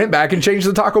 Well, I went back and changed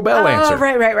the Taco Bell answer.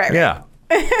 Right. Yeah.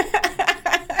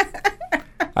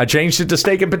 I changed it to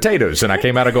steak and potatoes, and I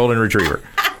came out a golden retriever.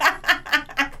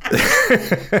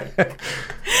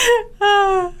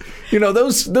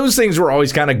 Those things were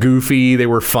always kind of goofy. They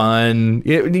were fun.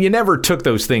 You never took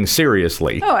those things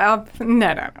seriously. Oh,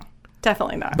 no.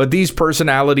 Definitely not. But these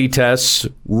personality tests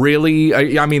really,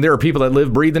 I mean, there are people that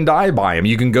live, breathe, and die by them.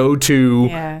 You can go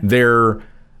to their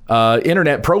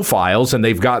internet profiles, and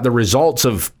they've got the results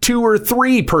of 2 or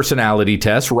 3 personality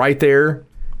tests right there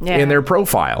in their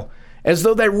profile, as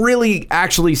though that really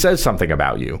actually says something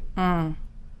about you. And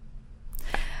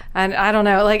I don't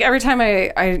know, like every time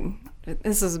I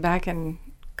this was back in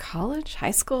college,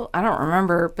 high school, I don't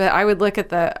remember, but I would look at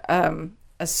the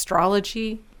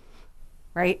astrology,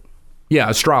 right? Yeah,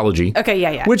 astrology. Okay,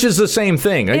 yeah. Which is the same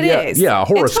thing. It is. Yeah,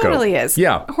 horoscope. It totally is.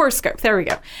 Yeah. Horoscope. There we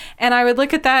go. And I would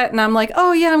look at that and I'm like,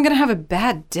 oh, yeah, I'm going to have a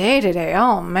bad day today.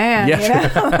 Oh, man.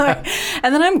 Yeah.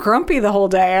 And then I'm grumpy the whole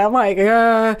day. I'm like,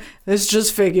 this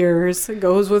just figures. It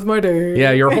goes with my day.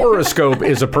 Yeah, your horoscope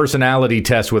is a personality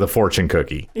test with a fortune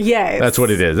cookie. Yes. That's what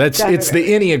it is. It's the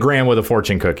Enneagram with a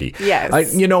fortune cookie.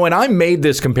 Yes. And I made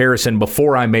this comparison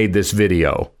before I made this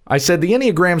video. I said the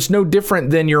Enneagram's no different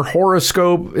than your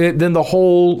horoscope, than the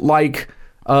whole,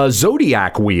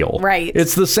 zodiac wheel. Right.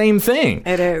 It's the same thing.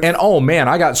 It is. And, oh, man,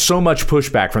 I got so much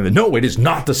pushback from no, it is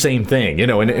not the same thing.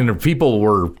 And people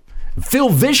were... Phil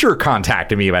Vischer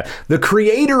contacted me about it. The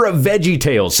creator of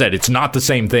VeggieTales said it's not the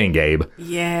same thing, Gabe.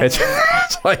 Yeah. It's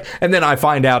like, and then I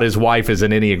find out his wife is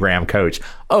an Enneagram coach.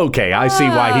 Okay, I see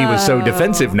why he was so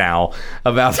defensive now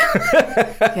about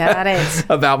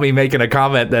about me making a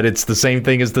comment that it's the same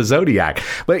thing as the Zodiac.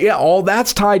 But yeah, all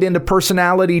that's tied into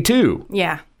personality too.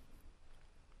 Yeah.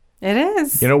 It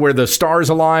is. Where the stars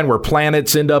align, where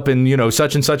planets end up in,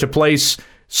 such and such a place.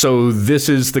 So this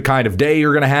is the kind of day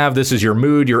you're going to have. This is your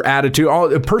mood, your attitude.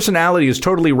 All personality is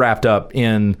totally wrapped up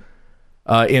in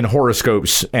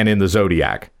horoscopes and in the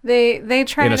zodiac. They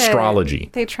try in to astrology.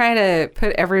 They try to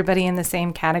put everybody in the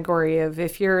same category of,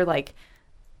 if you're like,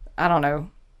 I don't know,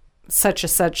 such a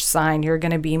such sign, you're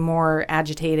going to be more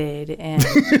agitated, and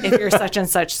if you're such and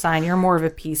such sign, you're more of a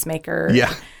peacemaker.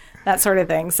 Yeah. That sort of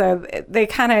thing. So they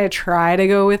kind of try to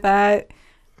go with that,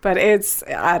 but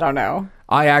I don't know.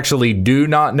 I actually do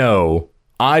not know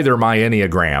either my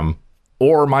Enneagram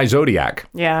or my zodiac.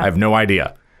 Yeah. I have no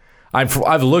idea.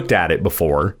 I've looked at it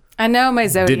before. I know my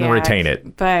zodiac. Didn't retain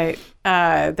it. But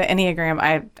the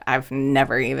Enneagram, I've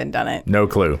never even done it. No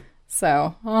clue.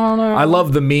 So, I don't know. I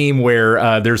love the meme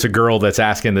where there's a girl that's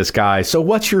asking this guy, so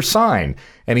what's your sign?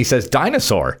 And he says,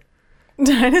 dinosaur.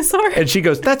 Dinosaur? And she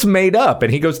goes, that's made up.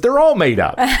 And he goes, they're all made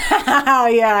up. Oh,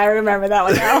 yeah, I remember that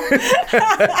one now.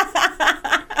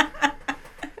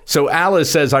 So Alice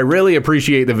says, I really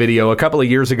appreciate the video. A couple of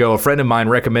years ago, a friend of mine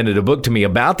recommended a book to me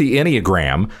about the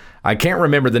Enneagram. I can't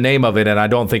remember the name of it, and I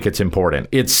don't think it's important.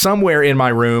 It's somewhere in my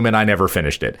room, and I never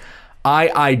finished it. I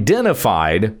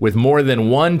identified with more than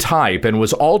one type and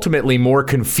was ultimately more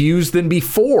confused than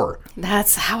before.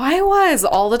 That's how I was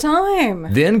all the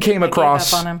time. Then came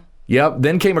across on him.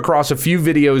 Then came across a few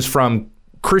videos from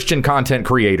Christian content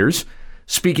creators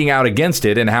speaking out against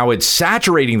it and how it's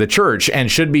saturating the church and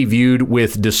should be viewed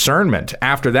with discernment.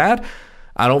 After that,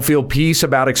 I don't feel peace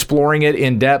about exploring it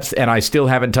in depth, and I still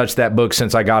haven't touched that book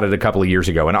since I got it a couple of years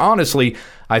ago. And honestly,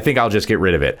 I think I'll just get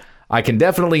rid of it. I can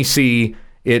definitely see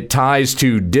it ties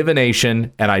to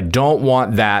divination, and I don't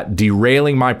want that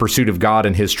derailing my pursuit of God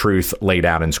and his truth laid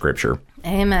out in Scripture.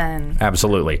 Amen.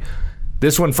 Absolutely.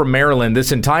 This one from Maryland.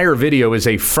 This entire video is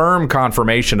a firm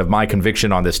confirmation of my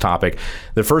conviction on this topic.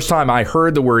 The first time I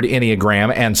heard the word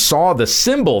Enneagram and saw the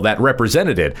symbol that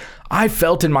represented it, I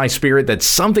felt in my spirit that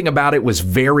something about it was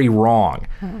very wrong.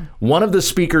 One of the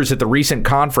speakers at the recent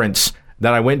conference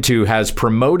that I went to has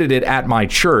promoted it at my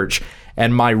church,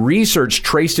 and my research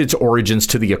traced its origins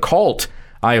to the occult.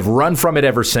 I have run from it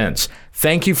ever since.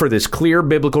 Thank you for this clear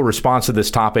biblical response to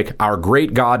this topic. Our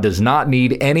great God does not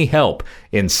need any help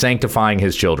in sanctifying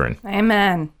his children.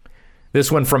 Amen.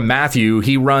 This one from Matthew.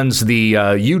 He runs the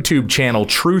YouTube channel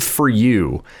Truth for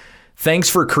You. Thanks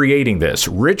for creating this.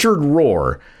 Richard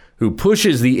Rohr, who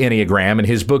pushes the Enneagram in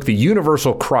his book, The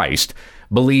Universal Christ,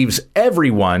 believes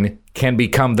everyone can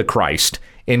become the Christ,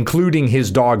 including his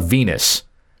dog Venus.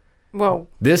 Whoa.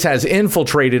 This has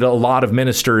infiltrated a lot of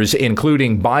ministers,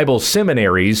 including Bible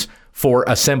seminaries for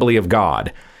Assembly of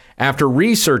God. After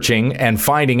researching and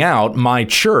finding out, my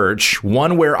church,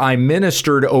 one where I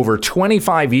ministered over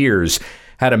 25 years,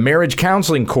 had a marriage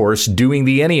counseling course doing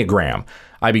the Enneagram.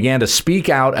 I began to speak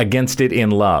out against it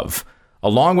in love.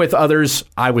 Along with others,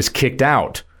 I was kicked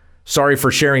out. Sorry for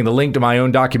sharing the link to my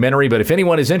own documentary, but if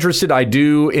anyone is interested, I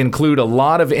do include a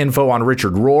lot of info on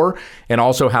Richard Rohr and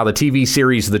also how the TV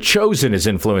series The Chosen is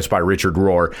influenced by Richard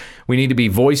Rohr. We need to be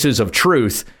voices of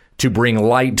truth to bring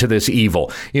light to this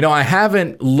evil. You know, I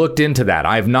haven't looked into that.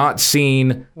 I have not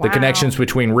seen the connections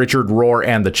between Richard Rohr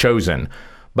and The Chosen,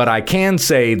 but I can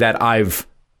say that I've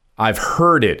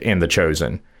heard it in The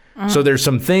Chosen. So there's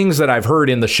some things that I've heard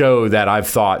in the show that I've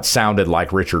thought sounded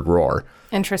like Richard Rohr.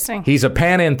 Interesting. He's a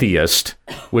panentheist,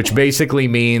 which basically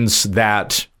means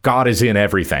that God is in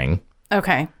everything.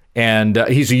 Okay. And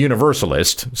he's a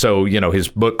universalist. So, you know, his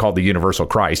book called The Universal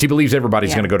Christ, he believes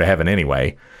everybody's going to go to heaven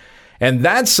anyway. And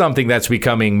that's something that's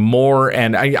becoming more,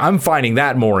 and I'm finding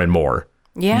that more and more.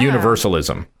 Yeah.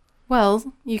 Universalism.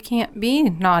 Well, you can't be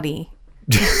naughty.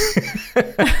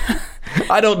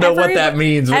 I don't know what that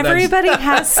means. Everybody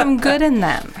has some good in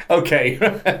them. Okay.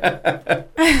 I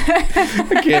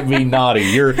can't be naughty.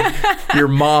 Your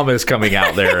mom is coming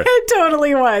out there. It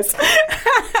totally was.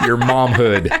 Your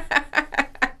momhood.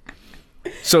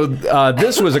 So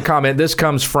this was a comment. This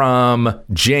comes from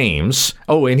James.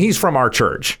 Oh, and he's from our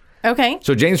church. Okay.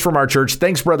 So James from our church.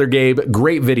 Thanks, Brother Gabe.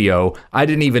 Great video. I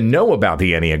didn't even know about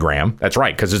the Enneagram. That's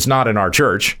right, because it's not in our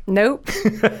church. Nope.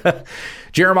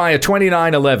 Jeremiah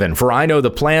 29:11. For I know the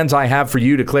plans I have for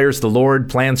you, declares the Lord,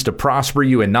 plans to prosper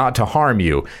you and not to harm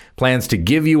you, plans to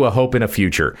give you a hope and a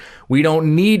future. We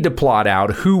don't need to plot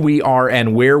out who we are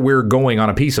and where we're going on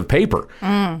a piece of paper.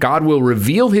 God will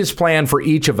reveal his plan for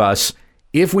each of us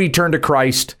if we turn to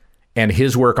Christ and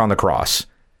his work on the cross.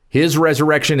 His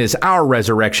resurrection is our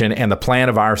resurrection and the plan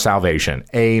of our salvation.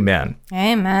 Amen.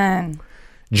 Amen.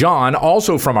 John,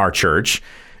 also from our church.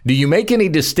 Do you make any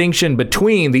distinction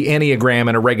between the Enneagram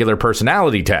and a regular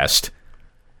personality test?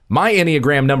 My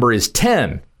Enneagram number is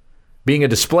 10. being a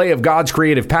display of God's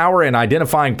creative power and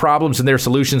identifying problems and their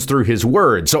solutions through his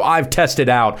word. So I've tested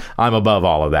out, I'm above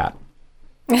all of that.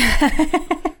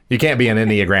 You can't be an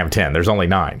Enneagram 10. There's only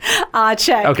 9.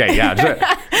 Check. Okay,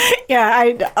 yeah. Yeah,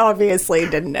 I obviously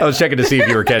didn't know. I was checking to see if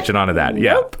you were catching on to that.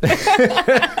 Nope.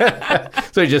 Yeah.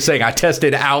 So you're just saying I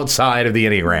tested outside of the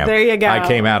Enneagram. There you go. I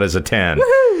came out as a 10.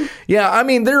 Woohoo. Yeah, I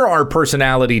mean, there are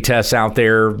personality tests out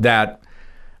there that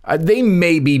they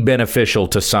may be beneficial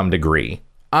to some degree.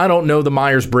 I don't know the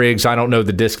Myers-Briggs. I don't know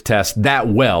the DISC test that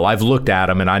well. I've looked at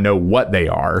them and I know what they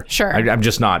are. Sure. I'm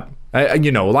just not,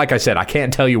 like I said, I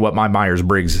can't tell you what my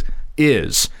Myers-Briggs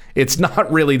is. It's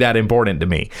not really that important to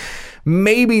me.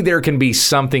 Maybe there can be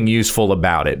something useful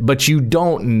about it, but you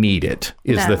don't need it,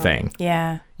 is the thing.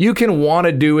 Yeah. You can want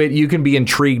to do it. You can be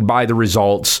intrigued by the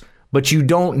results, but you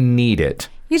don't need it.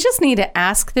 You just need to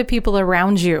ask the people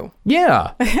around you.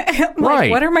 Yeah.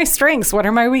 Right. What are my strengths? What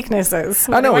are my weaknesses?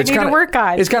 What I know, do I need to work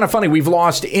on? It's kind of funny. We've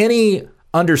lost any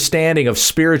understanding of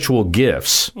spiritual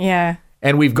gifts. Yeah.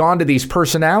 And we've gone to these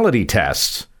personality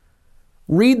tests.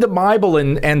 Read the Bible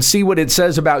and see what it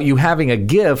says about you having a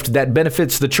gift that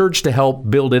benefits the church to help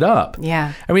build it up.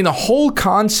 Yeah. I mean, the whole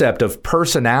concept of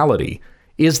personality,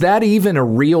 is that even a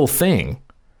real thing?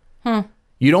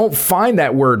 You don't find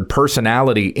that word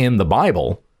personality in the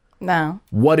Bible. No.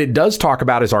 What it does talk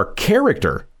about is our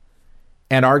character.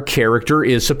 And our character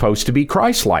is supposed to be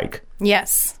Christ-like.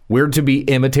 Yes. We're to be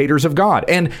imitators of God.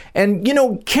 And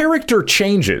character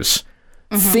changes.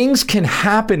 Things can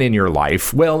happen in your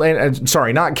life. Well,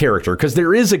 sorry, not character, because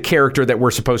there is a character that we're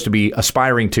supposed to be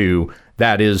aspiring to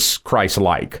that is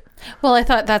Christ-like. Well, I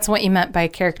thought that's what you meant by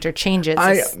character changes.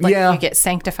 You get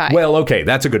sanctified. Well, okay,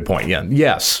 that's a good point. Yeah.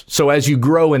 Yes. So as you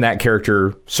grow in that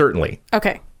character, certainly.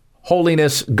 Okay.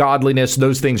 Holiness, godliness,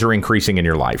 those things are increasing in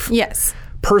your life. Yes.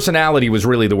 Personality was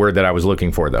really the word that I was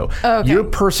looking for, though. Okay. Your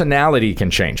personality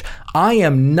can change. I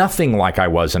am nothing like I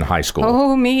was in high school.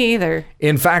 Oh, me either.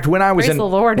 In fact, when I was Praise the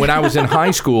Lord. when I was in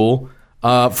high school,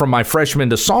 from my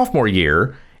freshman to sophomore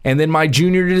year, and then my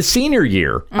junior to senior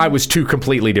year, I was two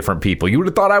completely different people. You would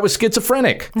have thought I was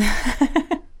schizophrenic.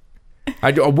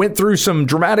 I went through some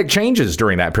dramatic changes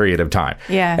during that period of time.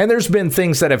 Yeah. And there's been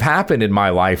things that have happened in my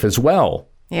life as well.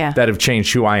 Yeah. That have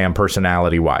changed who I am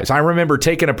personality-wise. I remember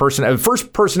taking the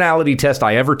first personality test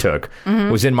I ever took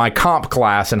was in my comp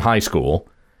class in high school.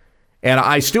 And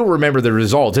I still remember the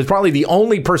results. It's probably the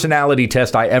only personality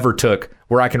test I ever took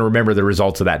where I can remember the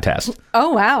results of that test. Oh,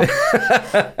 wow.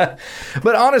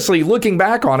 But honestly, looking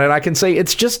back on it, I can say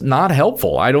it's just not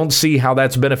helpful. I don't see how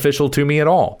that's beneficial to me at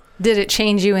all. Did it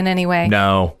change you in any way?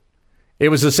 No. It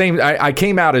was the same. I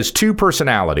came out as two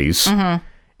personalities.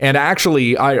 And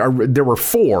actually, there were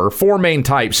four main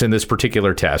types in this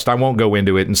particular test. I won't go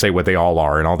into it and say what they all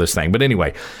are and all this thing. But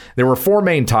anyway, there were 4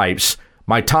 main types.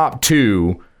 My top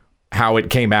 2, how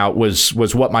it came out, was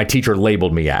what my teacher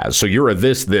labeled me as. So you're a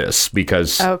this,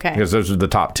 because those are the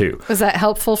top 2. Was that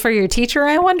helpful for your teacher,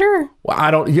 I wonder?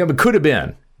 Well, it could have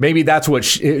been. Maybe that's what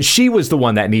she was the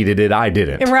one that needed it. I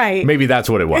didn't. Right. Maybe that's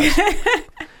what it was.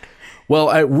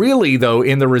 Well, really, though,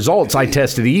 in the results, I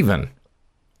tested even.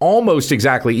 Almost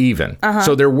exactly even.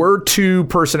 So there were 2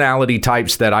 personality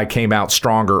types that I came out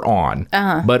stronger on,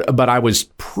 but I was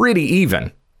pretty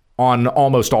even on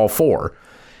almost all 4.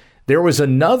 There was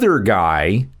another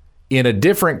guy in a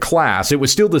different class. It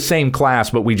was still the same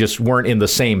class, but we just weren't in the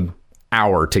same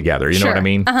hour together. You know what I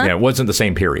mean? Yeah, it wasn't the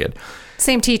same period.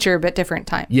 Same teacher, but different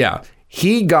time. Yeah.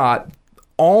 He got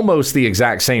almost the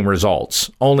exact same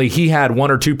results, only he had 1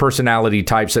 or 2 personality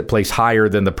types that placed higher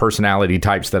than the personality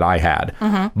types that I had.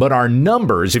 But our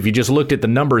numbers, if you just looked at the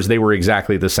numbers, they were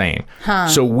exactly the same.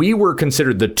 So we were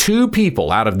considered the 2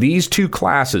 people out of these 2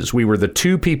 classes. We were the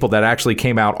 2 people that actually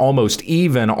came out almost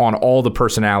even on all the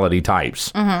personality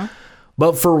types.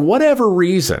 But for whatever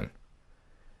reason,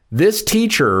 this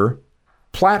teacher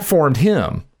platformed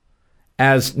him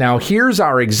as, now here's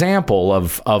our example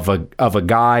of a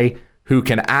guy who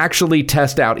can actually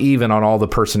test out even on all the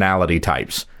personality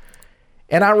types.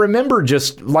 And I remember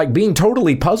just like being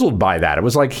totally puzzled by that. It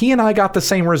was like, he and I got the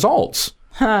same results.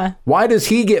 Why does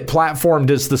he get platformed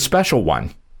as the special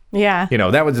one? Yeah.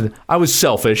 I was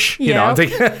selfish. I'm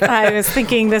thinking, I was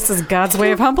thinking this is God's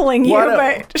way of humbling you,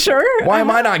 but sure. Why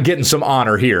am I not getting some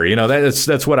honor here?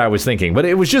 That's what I was thinking. But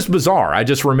it was just bizarre. I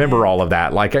just remember all of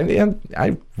that. Like,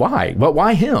 why? But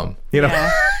why him?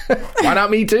 Why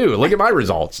not me too? Look at my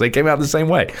results. They came out the same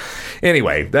way.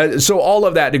 Anyway, so all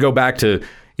of that to go back to,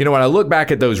 when I look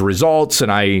back at those results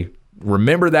and I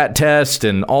remember that test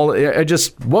and all, I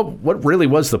just, what really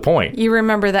was the point? You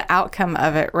remember the outcome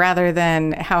of it rather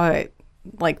than how it,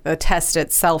 like the test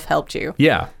itself helped you.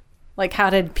 Yeah. Like,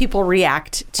 how did people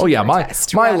react to your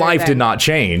test? My life did not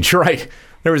change, right?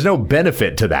 There was no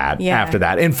benefit to that after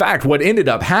that. In fact, what ended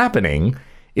up happening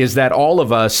is that all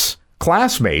of us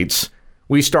classmates,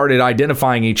 we started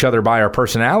identifying each other by our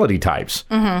personality types.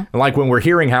 Mm-hmm. Like when we're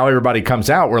hearing how everybody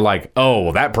comes out, we're like, oh,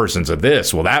 well, that person's a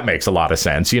this. Well, that makes a lot of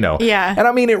sense, you know? Yeah. And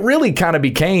I mean, it really kind of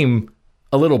became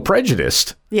a little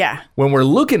prejudiced. Yeah. When we're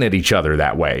looking at each other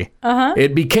that way,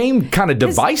 it became kind of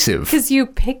divisive. Because you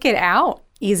pick it out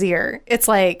easier. It's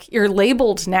like you're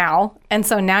labeled now. And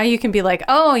so now you can be like,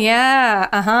 oh, yeah,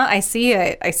 I see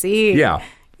it. I see. Yeah.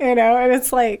 You know, and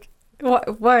it's like, what?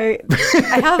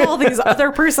 I have all these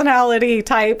other personality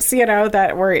types, you know,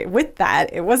 that were with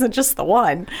that. It wasn't just the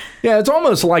one. Yeah, it's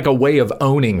almost like a way of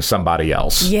owning somebody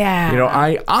else. Yeah. You know,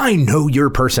 I know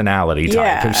your personality type.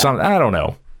 Yeah. Or something. I don't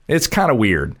know. It's kind of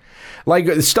weird. Like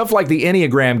stuff like the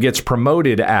Enneagram gets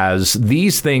promoted as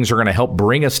these things are going to help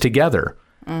bring us together.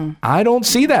 I don't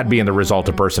see that being the result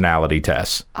of personality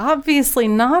tests. Obviously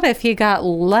not if he got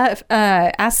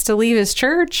asked to leave his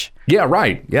church. Yeah,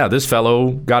 right. Yeah, this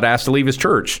fellow got asked to leave his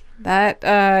church. That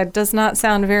does not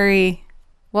sound very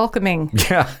welcoming.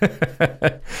 Yeah.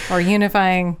 Or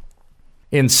unifying.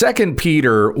 In 2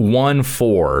 Peter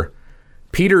 1:4,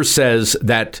 Peter says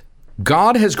that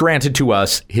God has granted to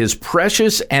us his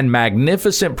precious and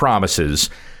magnificent promises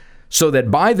so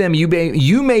that by them you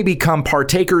may become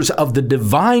partakers of the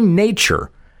divine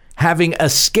nature, having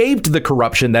escaped the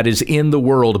corruption that is in the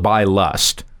world by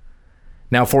lust.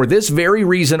 Now, for this very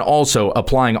reason also,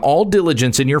 applying all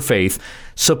diligence in your faith,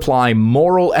 supply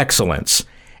moral excellence,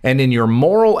 and in your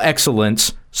moral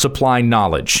excellence, supply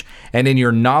knowledge, and in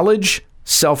your knowledge,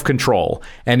 self-control,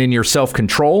 and in your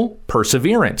self-control,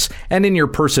 perseverance, and in your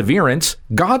perseverance,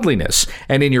 godliness,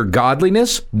 and in your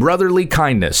godliness, brotherly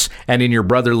kindness, and in your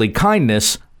brotherly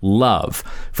kindness, love.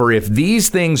 For if these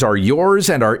things are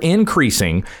yours and are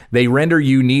increasing, they render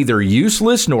you neither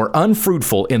useless nor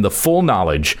unfruitful in the full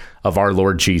knowledge of our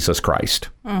Lord Jesus Christ.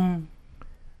 Mm-hmm.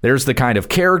 There's the kind of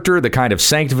character, the kind of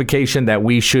sanctification that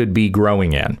we should be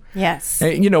growing in. Yes.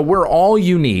 You know, we're all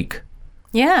unique.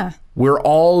 Yeah. We're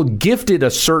all gifted a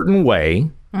certain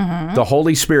way. Mm-hmm. The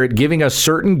Holy Spirit giving us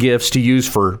certain gifts to use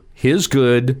for his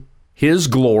good, his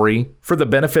glory, for the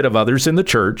benefit of others in the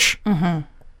church. Mm-hmm.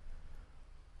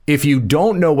 If you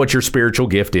don't know what your spiritual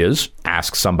gift is,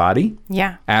 ask somebody.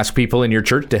 Yeah. Ask people in your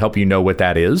church to help you know what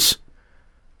that is.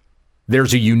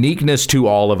 There's a uniqueness to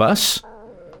all of us.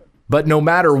 But no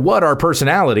matter what our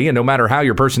personality, and no matter how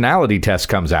your personality test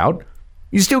comes out,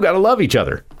 you still got to love each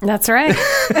other. That's right.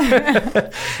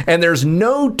 And there's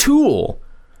no tool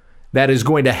that is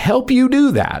going to help you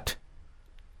do that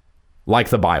like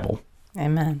the Bible.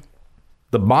 Amen.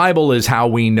 The Bible is how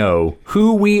we know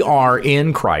who we are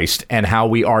in Christ and how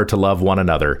we are to love one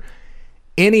another.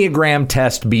 Enneagram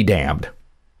test be damned.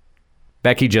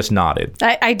 Becky just nodded.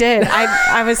 I did.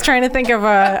 I was trying to think of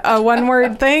a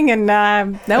one-word thing, and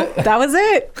nope, that was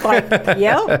it. Like,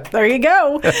 yep, there you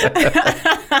go.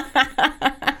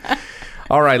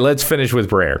 All right, let's finish with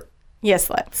prayer.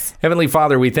 Yes, let's. Heavenly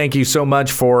Father, we thank you so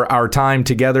much for our time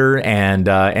together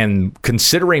and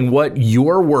considering what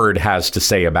your word has to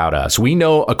say about us. We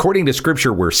know, according to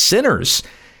Scripture, we're sinners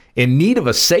in need of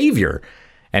a Savior,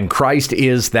 and Christ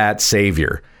is that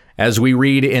Savior. As we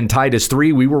read in Titus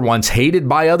 3, we were once hated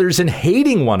by others and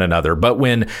hating one another. But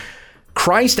when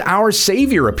Christ, our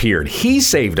Savior, appeared, he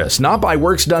saved us, not by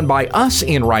works done by us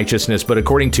in righteousness, but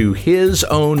according to his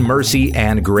own mercy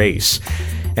and grace.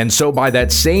 And so by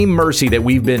that same mercy that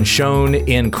we've been shown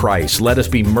in Christ, let us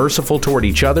be merciful toward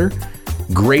each other,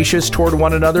 gracious toward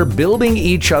one another, building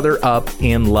each other up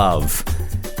in love,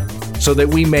 so that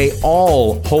we may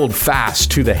all hold fast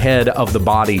to the head of the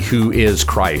body, who is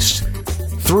Christ,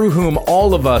 through whom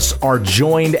all of us are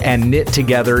joined and knit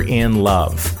together in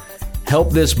love.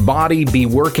 Help this body be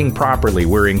working properly.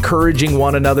 We're encouraging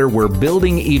one another. We're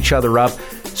building each other up,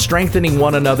 strengthening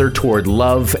one another toward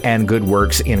love and good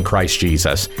works in Christ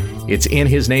Jesus. It's in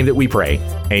his name that we pray.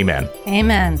 Amen.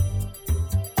 Amen.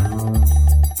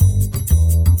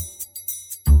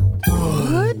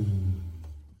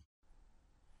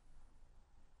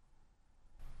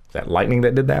 Is that lightning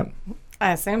that did that?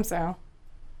 I assume so.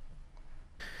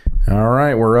 All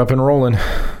right, we're up and rolling.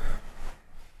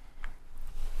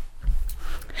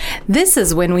 This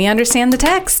is When We Understand the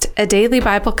Text, a daily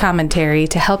Bible commentary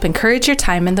to help encourage your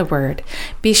time in the Word.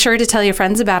 Be sure to tell your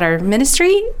friends about our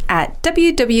ministry at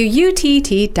WWUTT.com.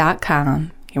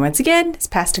 Here once again is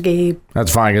Pastor Gabe.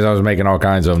 That's fine, because I was making all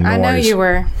kinds of noise. I know you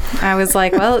were. I was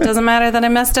like, well, it doesn't matter that I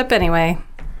messed up anyway.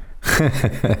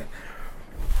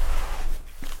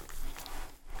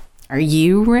 Are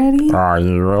you ready? Are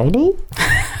you ready?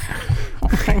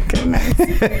 my goodness.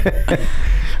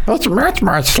 That's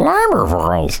my Slimer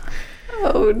voice.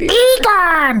 Oh, dear.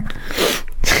 Egon!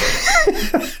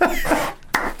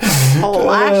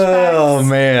 Oh,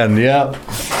 man. Yep.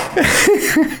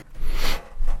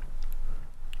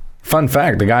 Fun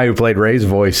fact, the guy who played Ray's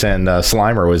voice and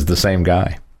Slimer was the same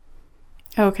guy.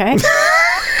 Okay.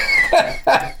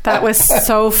 That was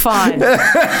so fun.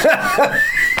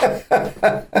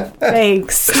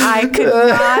 Thanks. I could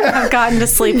not have gotten to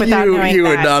sleep without knowing that. You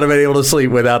would not have been able to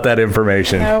sleep without that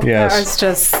information. Nope, yes.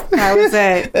 that was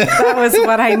it. That was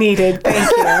what I needed.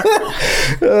 Thank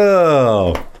you.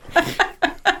 Oh.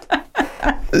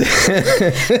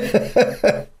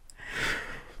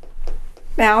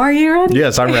 Now are you ready?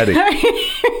 Yes, I'm ready.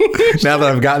 Now that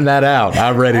I've gotten that out,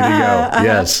 I'm ready to go.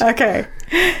 Yes. Okay.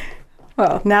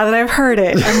 Well, now that I've heard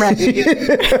it, I'm ready.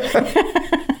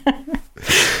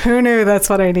 Who knew that's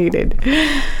what I needed?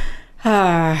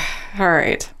 All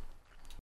right.